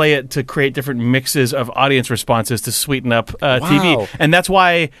of play it to create different mixes of audience responses to sweeten up TV. And that's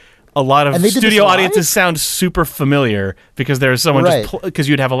why a lot of And they did this studio live? audiences sound super familiar because there's someone Right. just because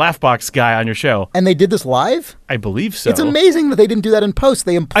you'd have a laugh box guy on your show. And they did this live? I believe so. It's amazing that they didn't do that in post.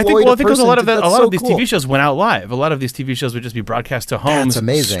 They employed I think a because a person lot of to- a that's lot so of these cool. TV shows went out live. A lot of these TV shows would just be broadcast to homes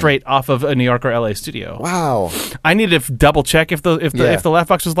amazing. straight off of a New York or LA studio. Wow. I need to double check if the Yeah. laugh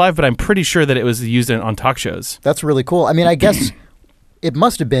box was live, but I'm pretty sure that it was used on talk shows. That's really cool. I mean, I guess it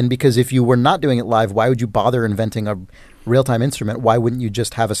must have been because if you were not doing it live, why would you bother inventing a real-time instrument? Why wouldn't you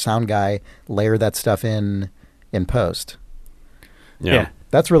just have a sound guy layer that stuff in post? Yeah.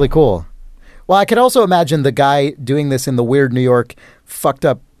 That's really cool. Well, I could also imagine the guy doing this in the weird New York fucked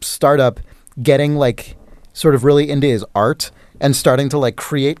up startup getting like sort of really into his art and starting to like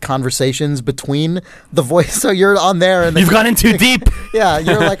create conversations between the voice. So you're on there and You've gone in too deep. yeah,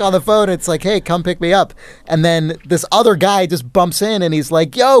 you're like on the phone. It's like, hey, come pick me up. And then this other guy just bumps in and he's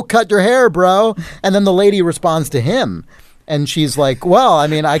like, yo, cut your hair, bro. And then the lady responds to him. And she's like, well, I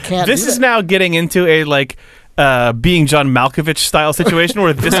mean, I can't This do is that. now getting into a like being John Malkovich style situation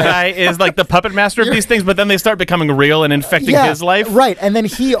where this guy is like the puppet master of these things, but then they start becoming real and infecting his life. Right. And then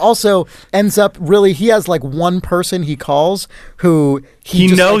he also ends up he has like one person he calls who He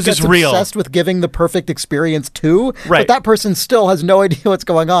just, knows gets is real. obsessed with giving the perfect experience to. Right. But that person still has no idea what's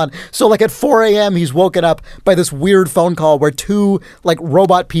going on. So like at 4 a.m. he's woken up by this weird phone call where two like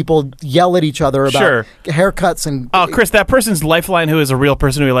robot people yell at each other about Sure. haircuts and Oh, Chris, that person's lifeline, who is a real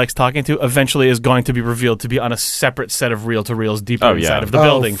person who he likes talking to, eventually is going to be revealed to be on a separate set of reel-to-reels deeper Oh, yeah. inside of the Oh,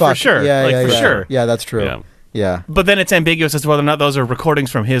 building, for fuck. sure. Yeah, like, yeah, for yeah. sure. Yeah, that's true. Yeah. Yeah. But then it's ambiguous as to whether or not those are recordings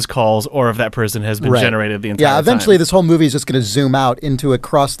from his calls or if that person has been Right. generated the entire time. Yeah, eventually this whole movie is just going to zoom out into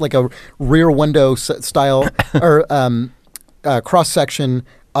a rear window style or cross section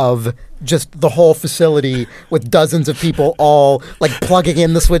of just the whole facility with dozens of people all like plugging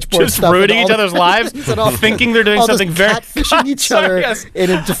in the switchboard just stuff. ruining and each all other's lives, and all- thinking they're doing all just something very catfishing each Sorry, other yes. in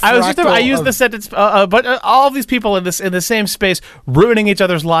a I used differactal the of- sentence, but all of these people in the same space ruining each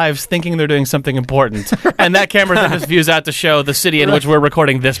other's lives, thinking they're doing something important, and that camera then just views out to show the city in which we're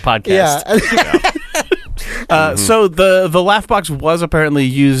recording this podcast. Yeah. So the Laughbox was apparently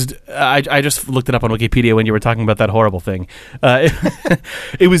used. I just looked it up on Wikipedia when you were talking about that horrible thing.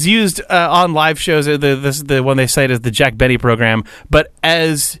 It was used on live shows. The one they cite as the Jack Benny program, but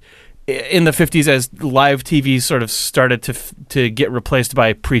as in the 50s, as live TV sort of started to get replaced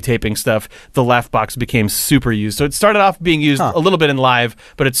by pre-taping stuff, the Laughbox became super used. So it started off being used a little bit in live,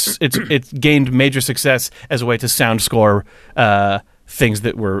 but it's gained major success as a way to sound score things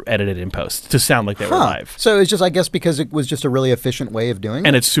that were edited in post to sound like they were live. So it's just, I guess, because it was just a really efficient way of doing it.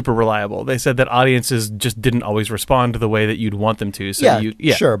 And it's super reliable. They said that audiences just didn't always respond to the way that you'd want them to. So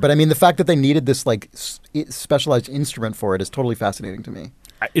sure. But I mean, the fact that they needed this like specialized instrument for it is totally fascinating to me.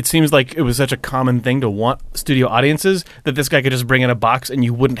 It seems like it was such a common thing to want studio audiences that this guy could just bring in a box and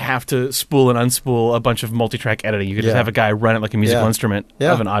you wouldn't have to spool and unspool a bunch of multi-track editing. You could just have a guy run it like a musical instrument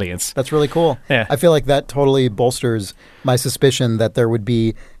of an audience. That's really cool. Yeah. I feel like that totally bolsters my suspicion that there would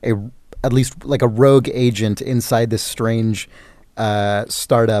be at least like a rogue agent inside this strange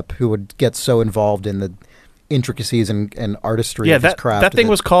startup who would get so involved in the intricacies and artistry of his craft. That thing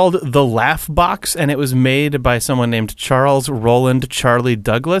was called the Laughbox, and it was made by someone named Charles Roland Charlie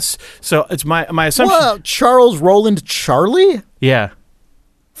Douglas. So it's my assumption. Whoa, Charles Roland Charlie? Yeah.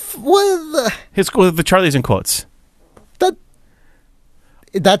 What the Charlie's in quotes.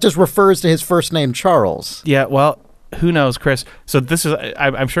 That just refers to his first name, Charles. Yeah, well, who knows, Chris? So this is,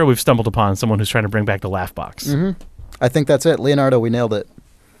 I'm sure we've stumbled upon someone who's trying to bring back the Laughbox. Mm-hmm. I think that's it. Leonardo, we nailed it.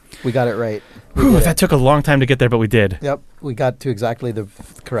 We got it right. That took a long time to get there, but we did. Yep, we got to exactly the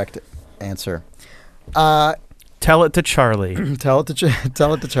correct answer. Tell it to Charlie. Tell it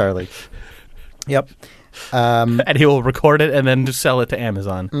to Charlie. Yep. And he will record it and then just sell it to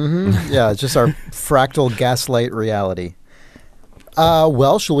Amazon. Mm-hmm. Yeah, it's just our fractal gaslight reality.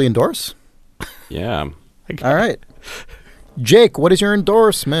 Well, shall we endorse? Yeah. All right. Jake, what is your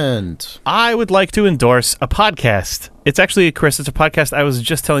endorsement? I would like to endorse a podcast. It's actually, Chris, it's a podcast I was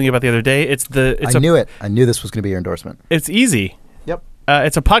just telling you about the other day. I knew it. I knew this was going to be your endorsement. It's easy. Yep.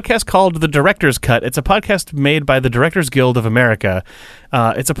 It's a podcast called The Director's Cut. It's a podcast made by the Directors Guild of America.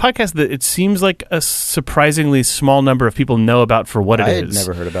 It's a podcast that it seems like a surprisingly small number of people know about for what it is. I had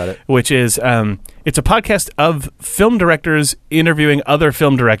never heard about it. Which is, it's a podcast of film directors interviewing other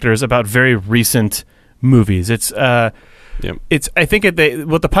film directors about very recent movies. It's I think what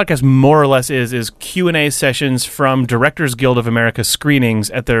the podcast more or less is Q&A sessions from Directors Guild of America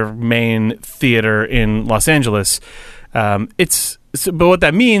screenings at their main theater in Los Angeles. But what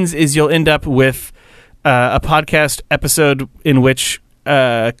that means is you'll end up with a podcast episode in which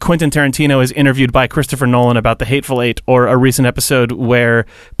Quentin Tarantino is interviewed by Christopher Nolan about The Hateful Eight, or a recent episode where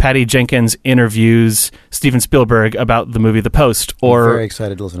Patty Jenkins interviews Steven Spielberg about the movie The Post, or I'm very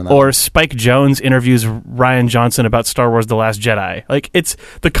excited to listen to that. Or Spike Jonze interviews Rian Johnson about Star Wars The Last Jedi. Like, it's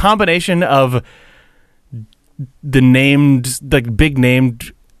the combination of the big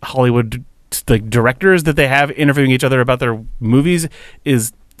named Hollywood directors that they have interviewing each other about their movies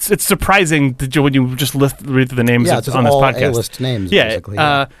it's surprising when you just read through the names on this podcast. A-list names, basically.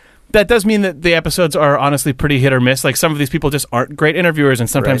 That does mean that the episodes are honestly pretty hit or miss. Like, some of these people just aren't great interviewers, and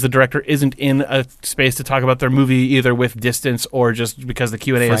sometimes the director isn't in a space to talk about their movie either with distance or just because the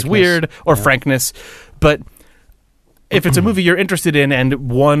Q&A is weird, or frankness. But if it's a movie you're interested in and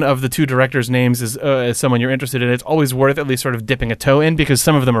one of the two directors' names is someone you're interested in, it's always worth at least sort of dipping a toe in, because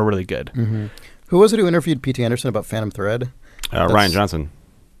some of them are really good. Mm-hmm. Who was it who interviewed P.T. Anderson about Phantom Thread? Rian Johnson.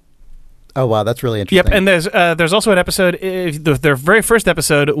 Oh, wow, that's really interesting. Yep, and there's also an episode, their very first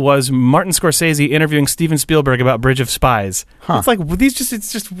episode was Martin Scorsese interviewing Steven Spielberg about Bridge of Spies. It's like,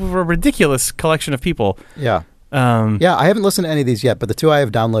 it's just a ridiculous collection of people. Yeah. I haven't listened to any of these yet, but the two I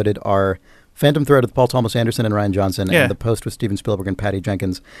have downloaded are Phantom Thread with Paul Thomas Anderson and Rian Johnson, and The Post with Steven Spielberg and Patty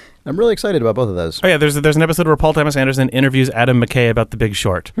Jenkins. I'm really excited about both of those. Oh yeah, there's an episode where Paul Thomas Anderson interviews Adam McKay about The Big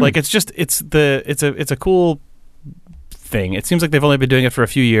Short. Like, it's a cool thing. It seems like they've only been doing it for a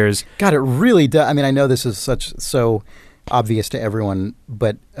few years. God, it really does. I mean, I know this is so obvious to everyone,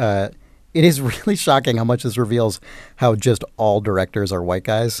 but it is really shocking how much this reveals how just all directors are white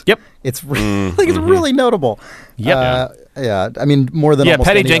guys. Yep, it's it's really notable. Yep. Yeah. I mean, more than almost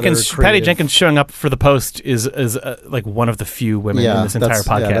Patty any Jenkins. other Patty Jenkins showing up for The Post is like one of the few women in this entire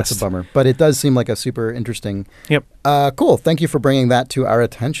podcast. Yeah, that's a bummer, but it does seem like a super interesting. Yep. Cool. Thank you for bringing that to our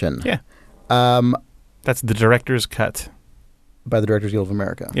attention. Yeah. That's The Director's Cut by the Directors Guild of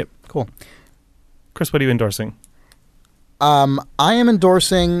America. Yep. Cool. Chris, what are you endorsing? I am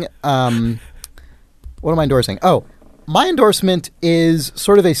endorsing. What am I endorsing? Oh, my endorsement is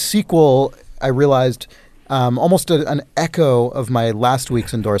sort of a sequel. I realized, almost an echo of my last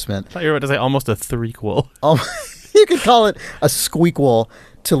week's endorsement. I thought you were about to say almost a threequel. You could call it a squeakquel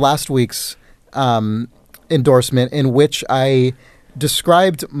to last week's endorsement in which I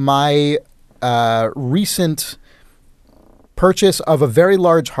described my recent purchase of a very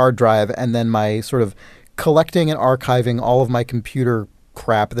large hard drive and then my sort of collecting and archiving all of my computer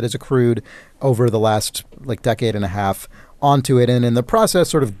crap that has accrued over the last like decade and a half onto it, and in the process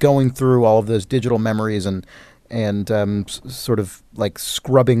sort of going through all of those digital memories and sort of like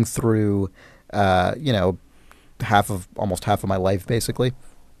scrubbing through almost half of my life basically.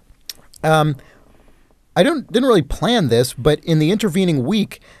 I didn't really plan this, but in the intervening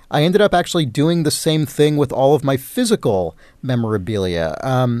week, I ended up actually doing the same thing with all of my physical memorabilia.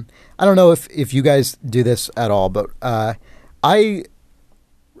 I don't know if you guys do this at all, but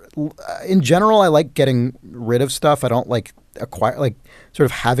in general, I like getting rid of stuff. I don't like sort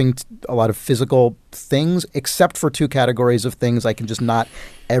of having a lot of physical things, except for two categories of things I can just not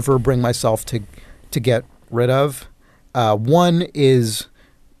ever bring myself to get rid of. One is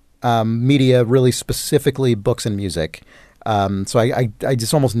media, really specifically books and music. So I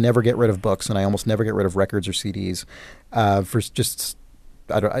just almost never get rid of books, and I almost never get rid of records or CDs. For just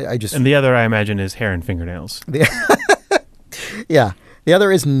I just. And the other, I imagine, is hair and fingernails. Yeah, the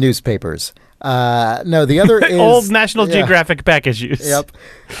other is newspapers. No, the other is old National Geographic back issues. Yep.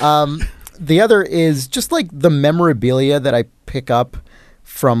 The other is just like the memorabilia that I pick up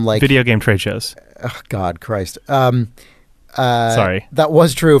from like video game trade shows. Oh, God, Christ. Sorry. That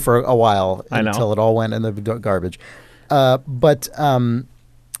was true for a while until I it all went in the garbage. But no,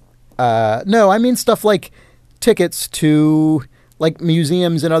 I mean stuff like tickets to like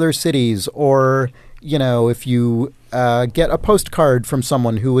museums in other cities, or, you know, if you get a postcard from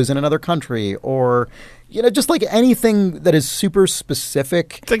someone who is in another country, or, you know, just like anything that is super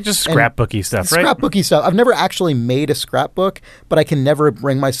specific. It's like just scrapbooky stuff, right? Scrapbooky stuff. I've never actually made a scrapbook, but I can never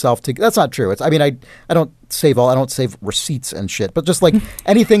bring myself to. That's not true. I don't save receipts and shit, but just like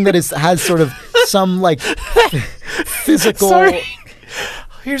anything that has sort of some like physical. Sorry.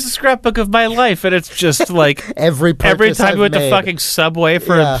 Here's a scrapbook of my life, and it's just like every time I've we went made. to fucking Subway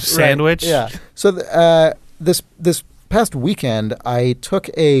for a sandwich. Right, yeah. So this past weekend, I took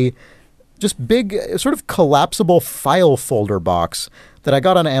a just big sort of collapsible file folder box that I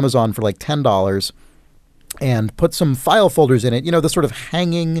got on Amazon for like $10, and put some file folders in it. You know, the sort of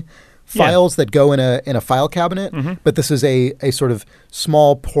hanging files that go in a file cabinet. Mm-hmm. But this is a sort of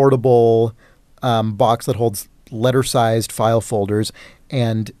small portable box that holds letter-sized file folders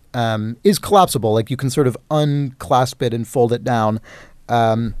and is collapsible. Like you can sort of unclasp it and fold it down.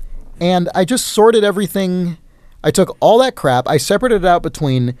 And I just sorted everything. I took all that crap. I separated it out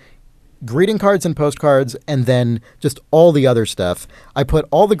between greeting cards and postcards, and then just all the other stuff. I put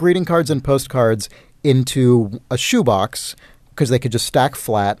all the greeting cards and postcards into a shoebox because they could just stack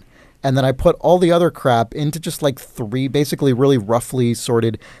flat. And then I put all the other crap into just like basically really roughly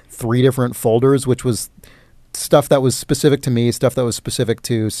sorted 3 different folders, which was stuff that was specific to me, stuff that was specific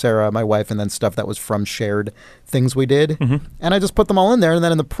to Sarah, my wife, and then stuff that was from shared things we did. Mm-hmm. And I just put them all in there. And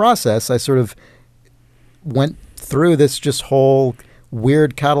then in the process, I sort of went through this just whole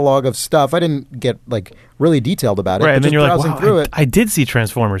weird catalog of stuff. I didn't get like really detailed about it. Right, and then you're like, wow, I did see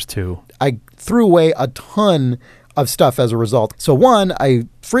Transformers 2. I threw away a ton of stuff as a result. So 1, I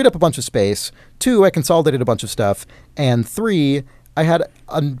freed up a bunch of space. 2, I consolidated a bunch of stuff. And 3, I had,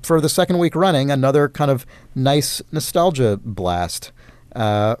 for the second week running, another kind of nice nostalgia blast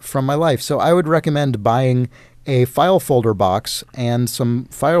from my life. So I would recommend buying a file folder box and some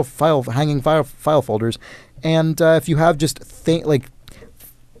hanging file folders. And if you have just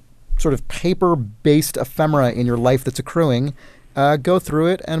sort of paper-based ephemera in your life that's accruing, go through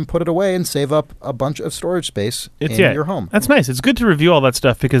it and put it away and save up a bunch of storage space in your home. That's nice. It's good to review all that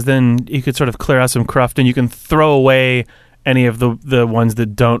stuff because then you could sort of clear out some cruft and you can throw away any of the ones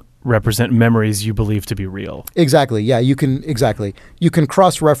that don't represent memories you believe to be real. Exactly. Yeah, you can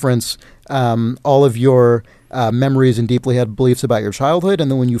cross-reference all of your memories and deeply held beliefs about your childhood,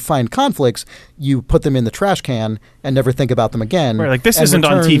 and then when you find conflicts, you put them in the trash can and never think about them again. Right, like this isn't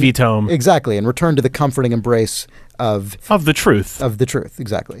on TV Tome. Exactly, and return to the comforting embrace of the truth. Of the truth,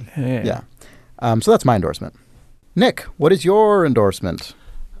 exactly. Yeah. So that's my endorsement. Nick, what is your endorsement?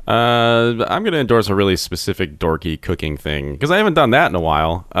 I'm going to endorse a really specific dorky cooking thing because I haven't done that in a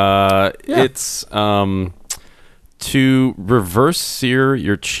while. It's to reverse sear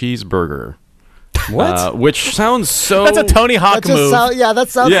your cheeseburger. What? Which sounds so... That's a Tony Hawk move. That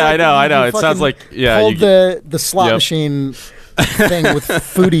sounds yeah, like... I know. It sounds like... Yeah, hold the slot machine thing with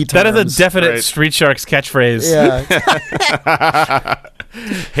foodie terms. That is a definite Street Sharks catchphrase. Yeah.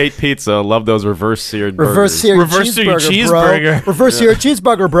 Hate pizza. Love those reverse seared burgers. Reverse sear your cheeseburger. Reverse sear your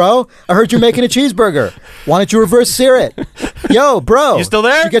cheeseburger, bro. I heard you're making a cheeseburger. Why don't you reverse sear it? Yo, bro. You still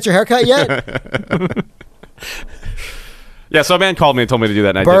there? Did you get your haircut yet? Yeah, so a man called me and told me to do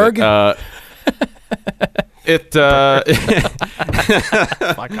that, and Berg? I did it.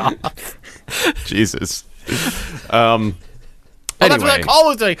 Fuck off. Jesus. Oh, that's what Anyway. that call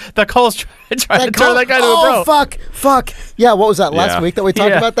was doing. That call was trying to turn call- that guy to a bro. Oh, fuck. Yeah, what was that last Yeah. week that we talked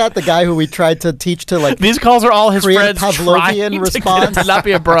Yeah. about that? The guy who we tried to teach to like These calls are all his create a friends trying Pavlovian to response to not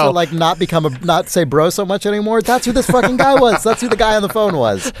be a to bro. like not say bro so much anymore. That's who this fucking guy was. That's who the guy on the phone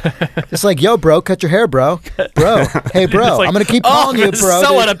was. It's like, yo, bro, cut your hair, bro. Bro, hey, bro, It's like, I'm gonna keep oh, calling you, this is bro. so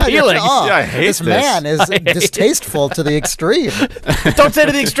dude. unappealing. Oh, Yeah, I hate this this. man is distasteful to the extreme. Don't say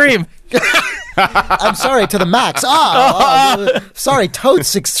to the extreme. I'm sorry, to the max. Sorry,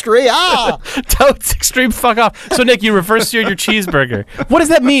 totes extreme. Totes extreme. Fuck off. So Nick, you reverse seared your cheeseburger. What does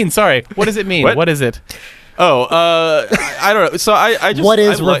that mean? Sorry. What does it mean? What? What is it? Oh, I don't know. So I just What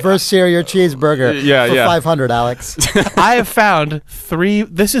is I like- reverse sear your cheeseburger? Yeah, for yeah. 500, Alex. I have found 3.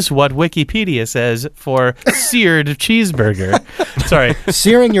 This is what Wikipedia says for seared cheeseburger. Sorry.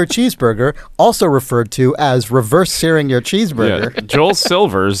 Searing your cheeseburger, also referred to as reverse searing your cheeseburger. Yeah. Joel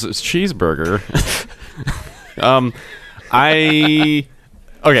Silver's cheeseburger.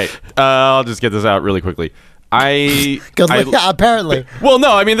 I'll just get this out really quickly. Yeah, apparently. Well,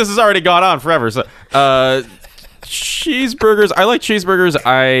 no, I mean this has already gone on forever. So, cheeseburgers. I like cheeseburgers.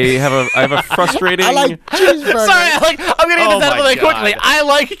 I have a frustrating. I like cheeseburgers. Sorry, I'm going to get Oh this out my really God. quickly. I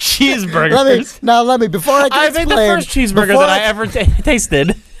like cheeseburgers. Let me, before I can I think the explain, first cheeseburger before that I ever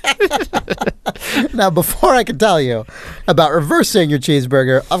tasted. Now, before I can tell you about reversing your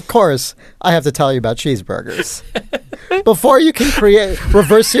cheeseburger, of course, I have to tell you about cheeseburgers. Before you can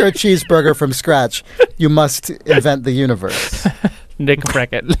reverse sear a cheeseburger from scratch, you must invent the universe. Nick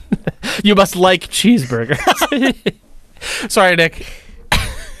Breckett. You must like cheeseburgers. Sorry, Nick.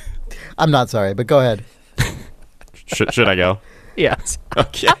 I'm not sorry, but go ahead. Should I go? Yes.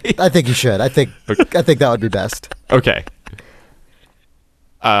 Okay. I think you should. I think that would be best. Okay.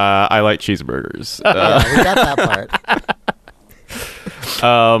 I like cheeseburgers. Yeah, we got that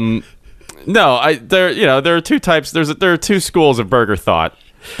part. No, there are two types. There are two schools of burger thought.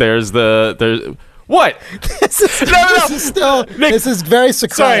 There's what? This is very Sorry,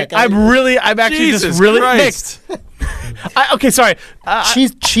 Socratic. I'm actually Jesus just really Christ. Nick. Okay, sorry.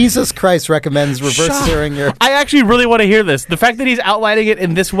 Jesus Christ recommends reverse searing your. I actually really want to hear this. The fact that he's outlining it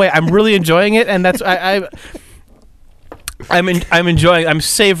in this way, I'm really enjoying it, and that's I'm enjoying. I'm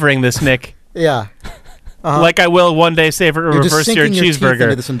savoring this, Nick. Yeah. Like I will one day savor a You're just reverse seared sinking your teeth cheeseburger.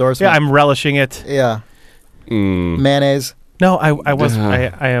 into this endorsement. Yeah, I'm relishing it. Yeah. Mayonnaise. No, I was.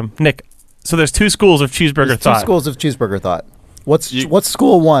 I am Nick. So there's two schools of cheeseburger There's thought. two schools of cheeseburger thought. What's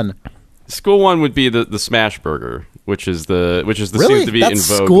school one? School one would be the smash burger, which is the Really? seems to be That's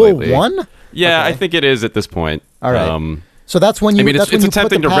in vogue school lately. one? Yeah, Okay. I think it is at this point. All right. So that's when you. I mean, that's it's when you put the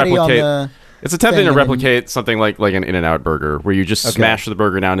attempting to patty on replicate. the. It's attempting thing to and then- replicate something like an In-N-Out burger, where you just Okay. smash the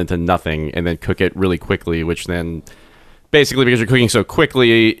burger down into nothing and then cook it really quickly, which then basically, because you're cooking so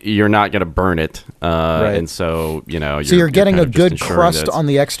quickly, you're not going to burn it, and so So you're getting kind a of just good ensuring crust that on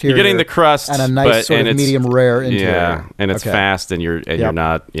the exterior. You're getting the crust and a but- nice sort and of it's- medium rare interior. Yeah, and it's Okay. fast, and you're Yep.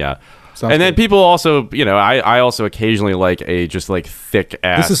 not. Yeah. Sounds And then good. people also, I also occasionally like a just like thick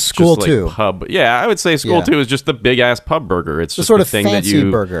ass. This is school just, like, two. pub. Yeah, I would say school Yeah. two is just the big ass pub burger. It's The just sort the of thing fancy that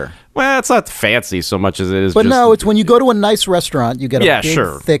you. burger. Well, it's not fancy so much as it is. But just, no, it's when you go to a nice restaurant, you get a Yeah, big,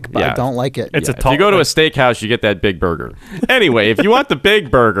 sure. thick. But I Yeah. don't like it. It's a If tall. you go to a steakhouse, you get that big burger. Anyway, if you want the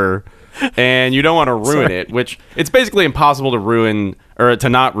big burger and you don't want to ruin it, which it's basically impossible to ruin or to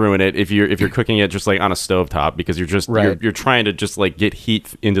not ruin it if you're cooking it just like on a stovetop, because you're just Right. you're trying to just like get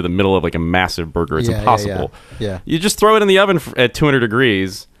heat into the middle of like a massive burger. It's Yeah, yeah, impossible. yeah. You just throw it in the oven at 200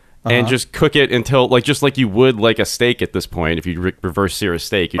 degrees. And just cook it until, like, just like you would like a steak at this point. If you reverse sear a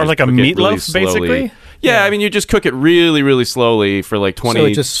steak, you Or just like a cook it really meatloaf, slowly. basically? Yeah, I mean, you just cook it really, really slowly for like 20, So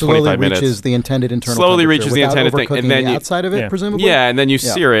it just slowly 25 minutes. reaches the intended internal Slowly temperature reaches the without intended thing, overcooking and then the you- outside of it, Yeah. presumably. Yeah, and then you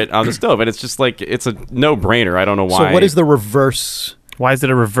Yeah. sear it on the stove, and it's just like it's a no-brainer. I don't know why. So what is the reverse? Why is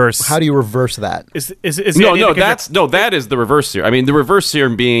it a reverse? How do you reverse that? is the No, idea no, because that is the reverse sear. I mean, the reverse sear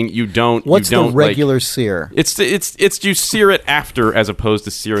being you don't. What's you don't, the regular Like, sear? it's you sear it after as opposed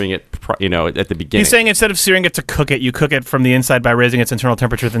to searing it, at the beginning. He's saying instead of searing it to cook it, you cook it from the inside by raising its internal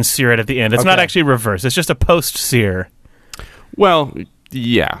temperature, then sear it at the end. It's not Okay. actually reverse. It's just a post sear. Well,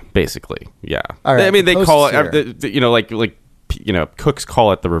 yeah, basically, yeah. All right, I mean, they call it, post-sear. like cooks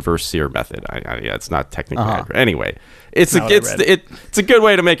call it the reverse sear method. Yeah, it's not technically Uh-huh. accurate. Anyway, it's Not what I read. it's a good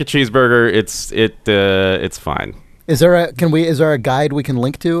way to make a cheeseburger. It's fine. Is there a guide we can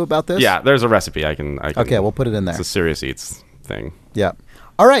link to about this? Yeah, there's a recipe I can. Okay, we'll put it in there. It's a Serious Eats thing. Yeah.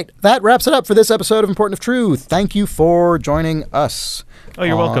 All right, that wraps it up for this episode of Important If True. Thank you for joining us. Oh,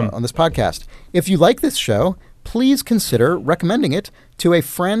 you're welcome. On this podcast. If you like this show, please consider recommending it to a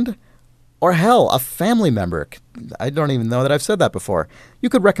friend or hell, a family member. I don't even know that I've said that before. You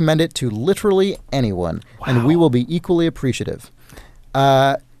could recommend it to literally anyone, and we will be equally appreciative.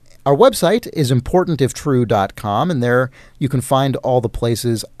 Our website is importantiftrue.com, and there you can find all the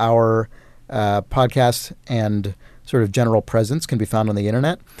places our podcast and sort of general presence can be found on the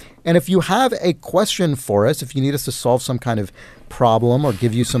internet. And if you have a question for us, if you need us to solve some kind of problem or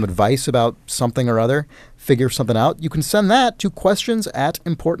give you some advice about something or other, figure something out, you can send that to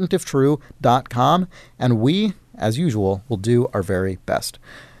questions@importantiftrue.com, and we, as usual, will do our very best.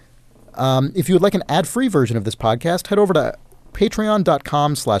 If you would like an ad-free version of this podcast, head over to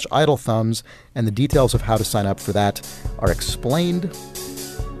patreon.com/idlethumbs, and the details of how to sign up for that are explained.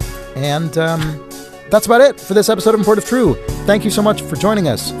 And that's about it for this episode of Important If True. Thank you so much for joining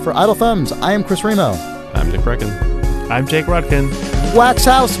us. For Idle Thumbs, I am Chris Remo. I'm Nick Brecken. I'm Jake Rodkin. Wax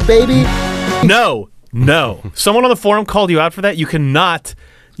House, baby! No. Someone on the forum called you out for that. You cannot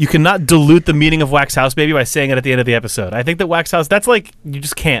dilute the meaning of Wax House Baby by saying it at the end of the episode. I think that Wax House, that's like, you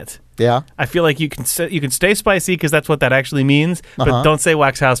just can't. Yeah? I feel like you can stay spicy because that's what that actually means, but don't say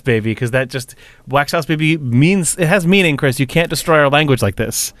Wax House Baby because that just, Wax House Baby means, it has meaning, Chris. You can't destroy our language like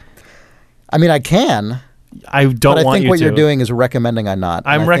this. I mean, I can. I don't but want I think you what to. you're doing is recommending I not.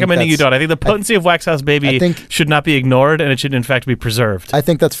 I'm recommending you don't. I think the potency of Wax House Baby should not be ignored, and it should, in fact, be preserved. I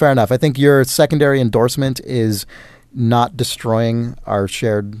think that's fair enough. I think your secondary endorsement is not destroying our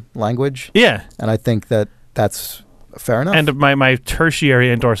shared language. Yeah. And I think that that's fair enough. And my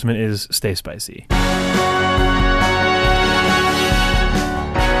tertiary endorsement is stay spicy.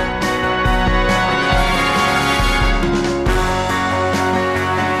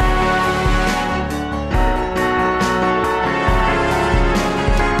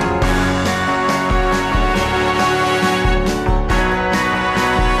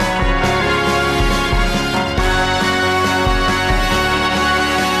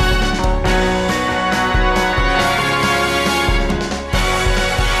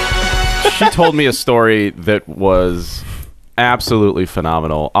 She told me a story that was absolutely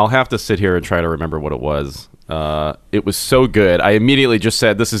phenomenal. I'll have to sit here and try to remember what it was. It was so good. I immediately just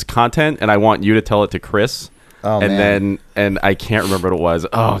said, this is content, and I want you to tell it to Chris. Oh, and man. then I can't remember what it was.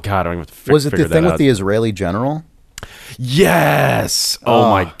 Oh, God. I don't have to Was it figure the thing that with out. the Israeli general? Yes. Oh,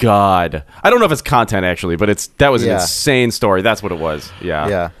 my God. I don't know if it's content, actually, but that was an Yeah. insane story. That's what it was. Yeah.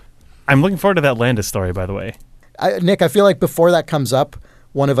 Yeah. I'm looking forward to that Landis story, by the way. Nick, I feel like before that comes up,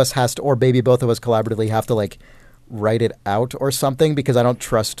 one of us has to, or maybe both of us collaboratively have to, like, write it out or something, because I don't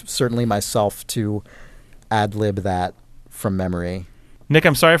trust, certainly myself, to ad-lib that from memory. Nick,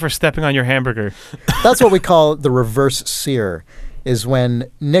 I'm sorry for stepping on your hamburger. That's what we call the reverse sear, is when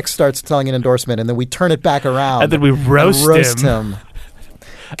Nick starts telling an endorsement and then we turn it back around. And then we roast him.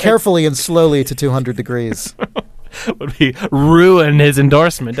 Carefully and slowly to 200 degrees. Would be ruin his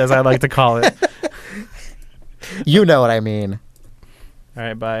endorsement, as I like to call it. You know what I mean. All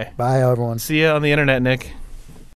right, bye. Bye, everyone. See you on the internet, Nick.